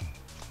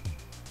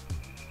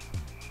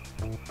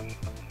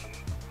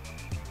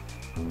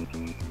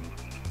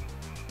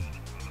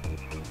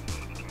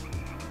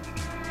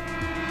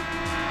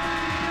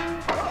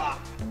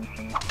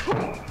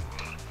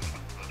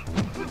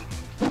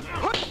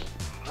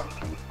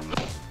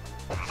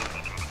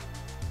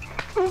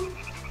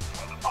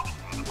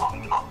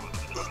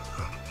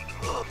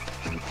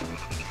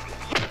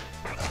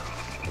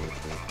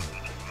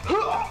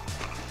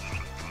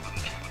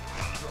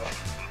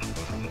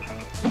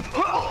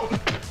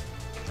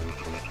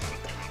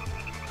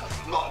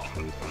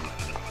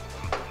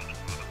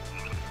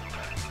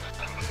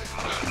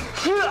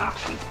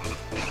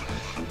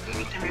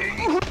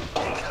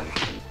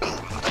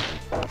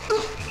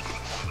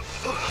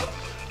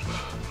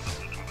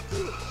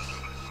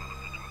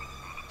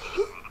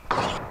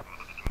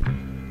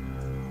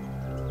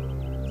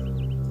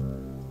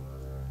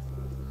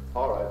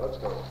 All right, let's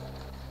go.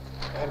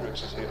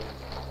 Hendricks is here.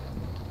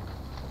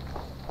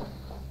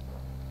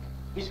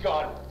 He's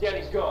gone.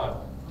 Danny's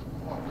gone.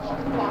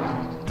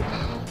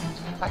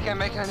 I can't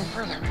make it any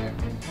further.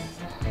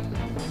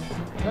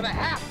 Gonna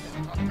have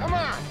to. Come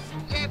on.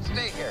 Can't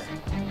stay here.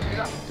 Get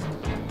up.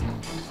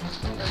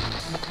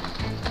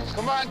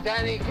 Come on,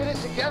 Danny. Get it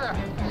together.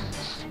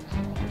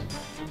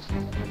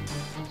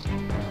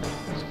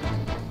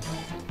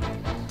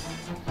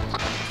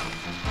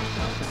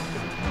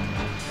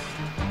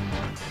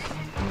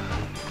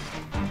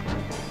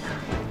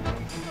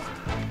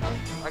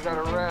 I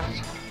gotta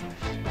rest.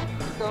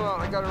 Come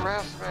on, I gotta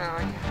rest,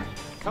 man.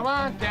 Come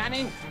on,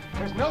 Danny.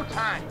 There's no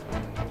time.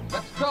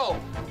 Let's go.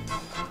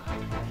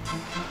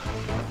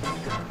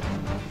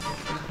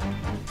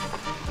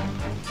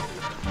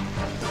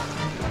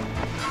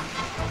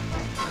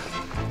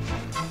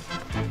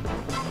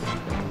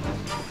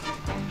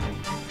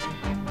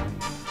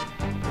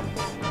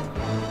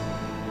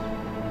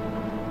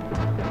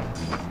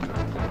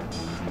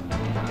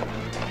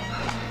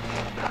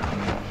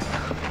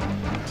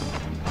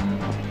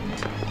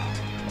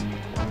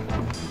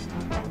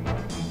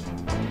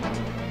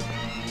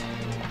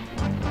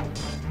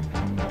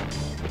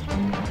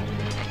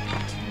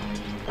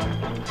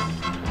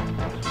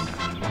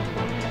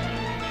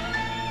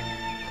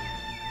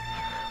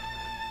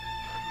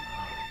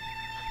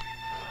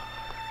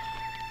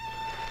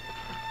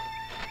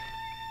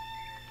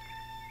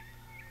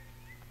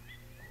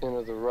 End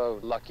of the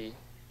road, Lucky.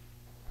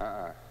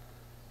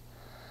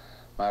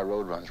 My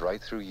road runs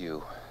right through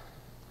you.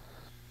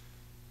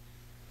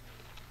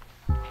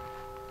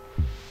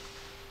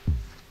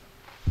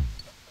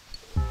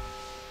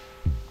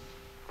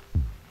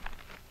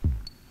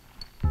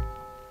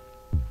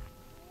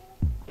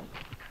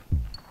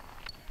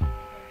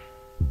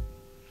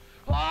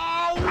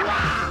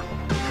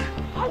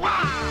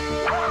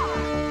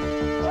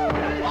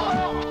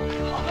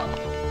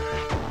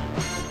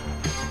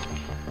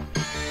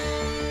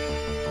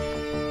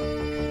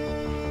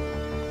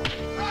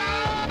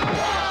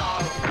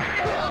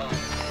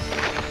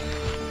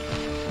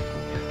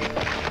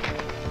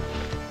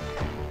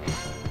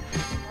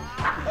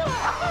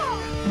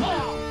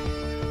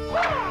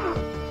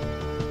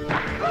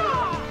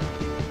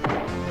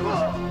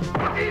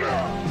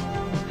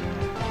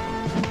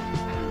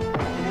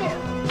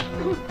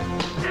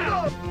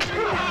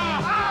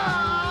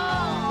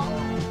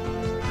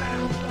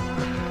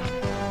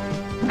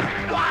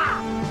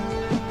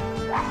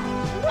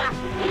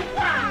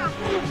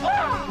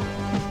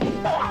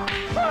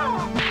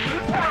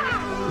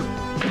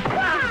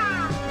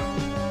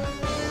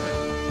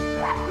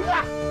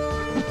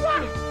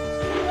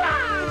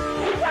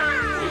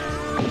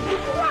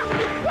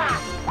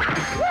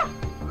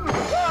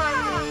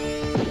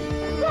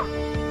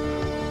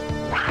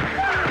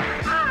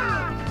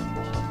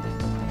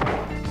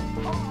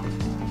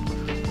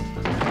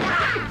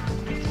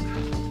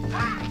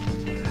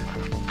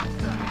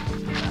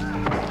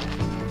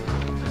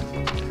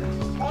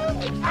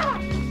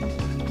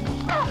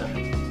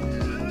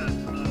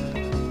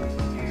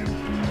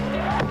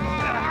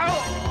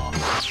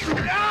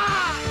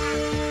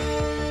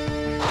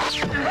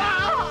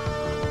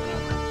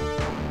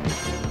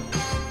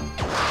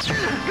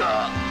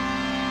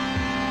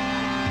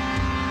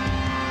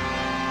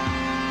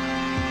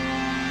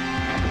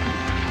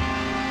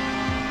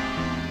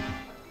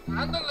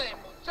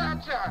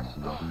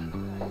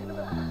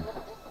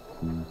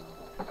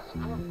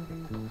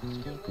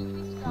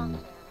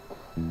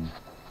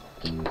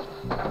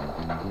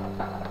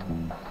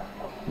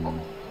 Tom!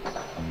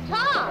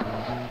 Tom!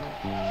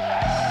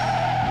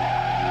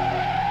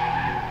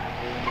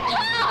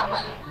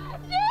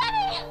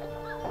 Daddy!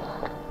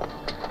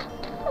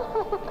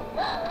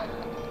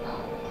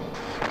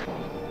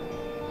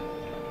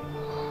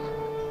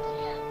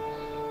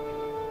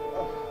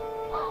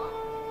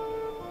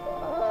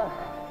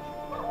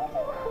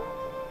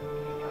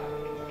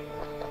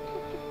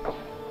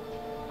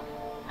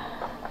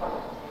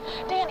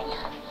 Danny,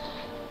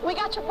 we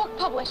got your book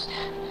published.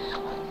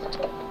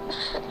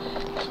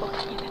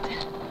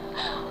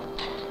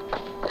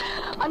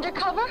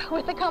 Undercover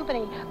with the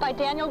Company by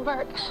Daniel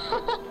Burke. We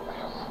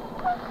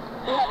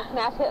have a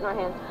smash hit in our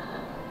hands.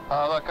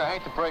 Look, I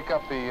hate to break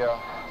up the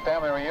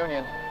family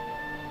reunion,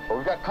 but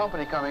we've got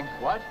company coming.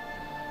 What?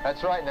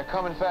 That's right, and they're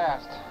coming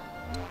fast.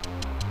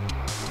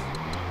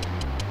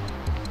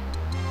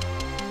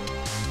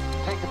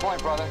 Take the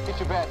point, brother. Get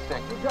your bat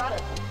stick. You got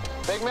it.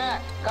 Big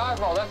Mac,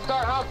 Cosmo, let's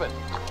start humping.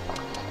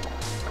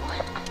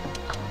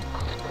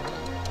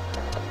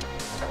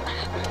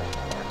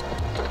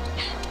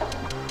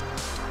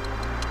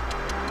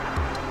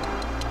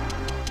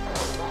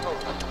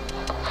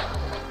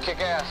 Kick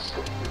ass.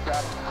 You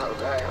got it. All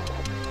right.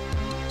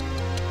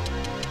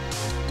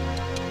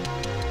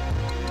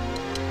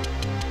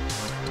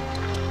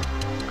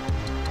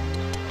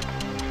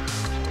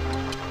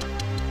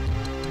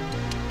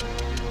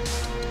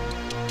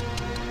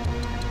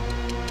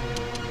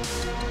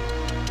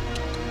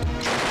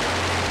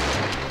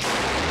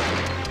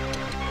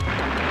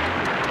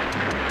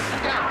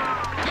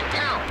 Get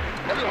down!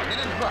 Everyone, get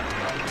in the front.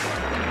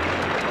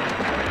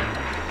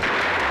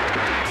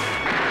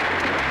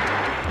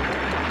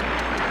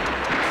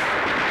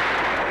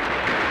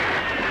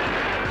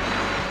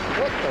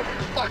 What the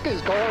fuck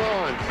is going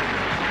on?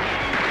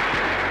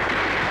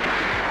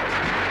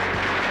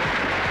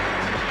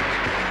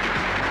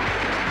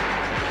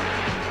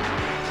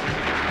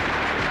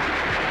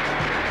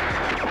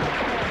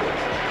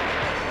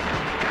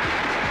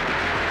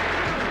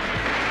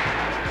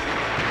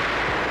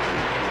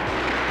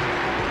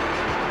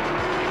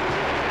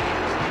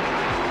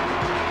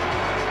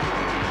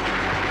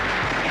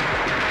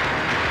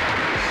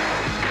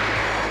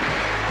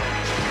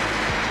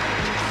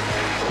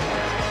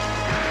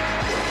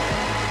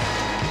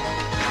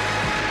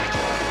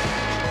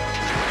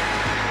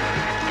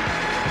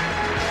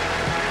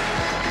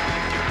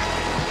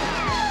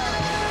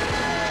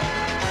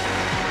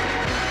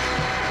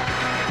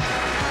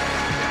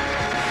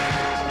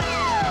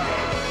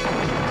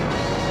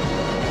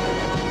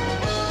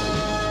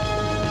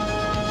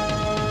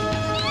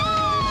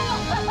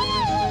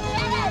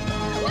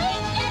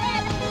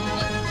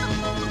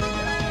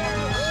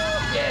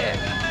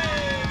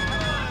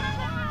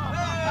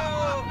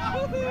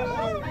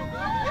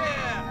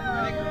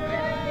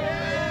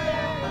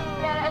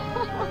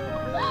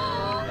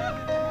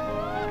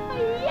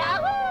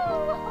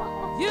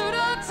 You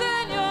don't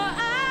turn your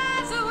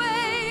eyes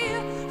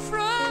away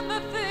from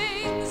the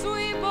things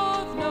we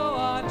both know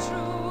are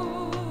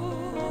true.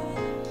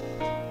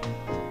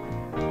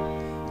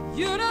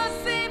 You don't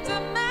seem to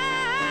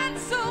mind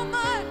so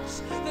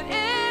much that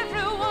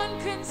everyone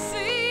can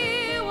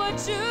see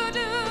what you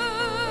do.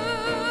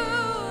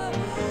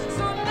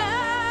 So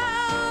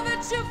now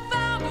that you've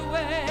found a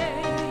way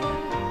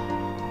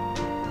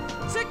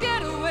to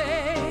get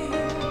away,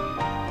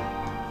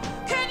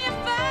 can you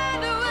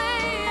find a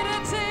way to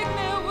take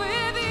me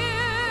with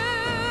you?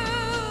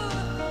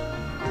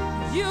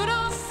 You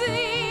don't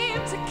seem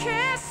to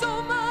care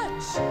so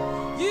much.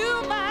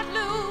 You might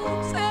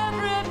lose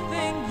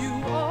everything you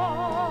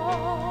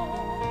own.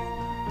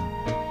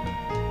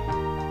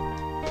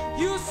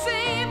 You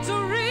seem to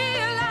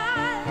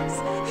realize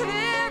that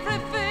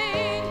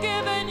everything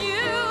given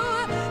you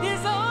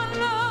is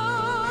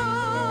unknown.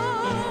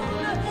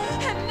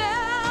 And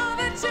now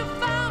that you've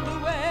found a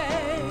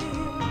way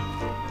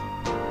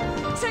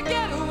to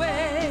get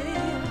away,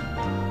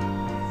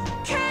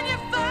 can you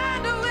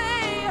find a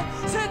way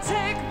to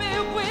take me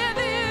with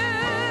you?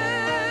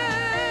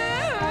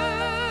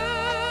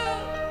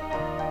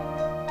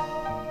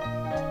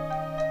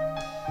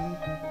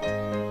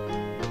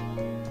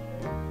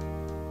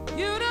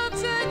 You don't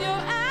turn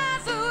your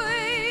eyes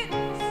away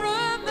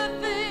from the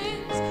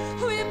things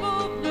we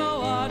both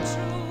know are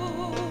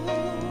true.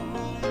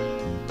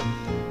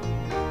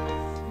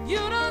 You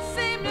don't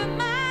seem to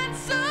mind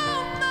so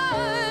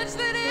much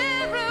that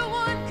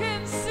everyone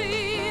can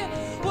see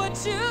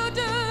what you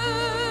do.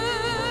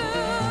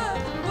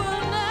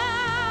 Well,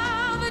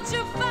 now that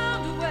you've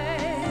found a way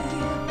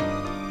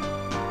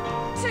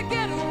to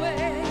get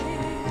away,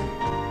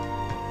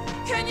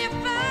 can you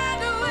find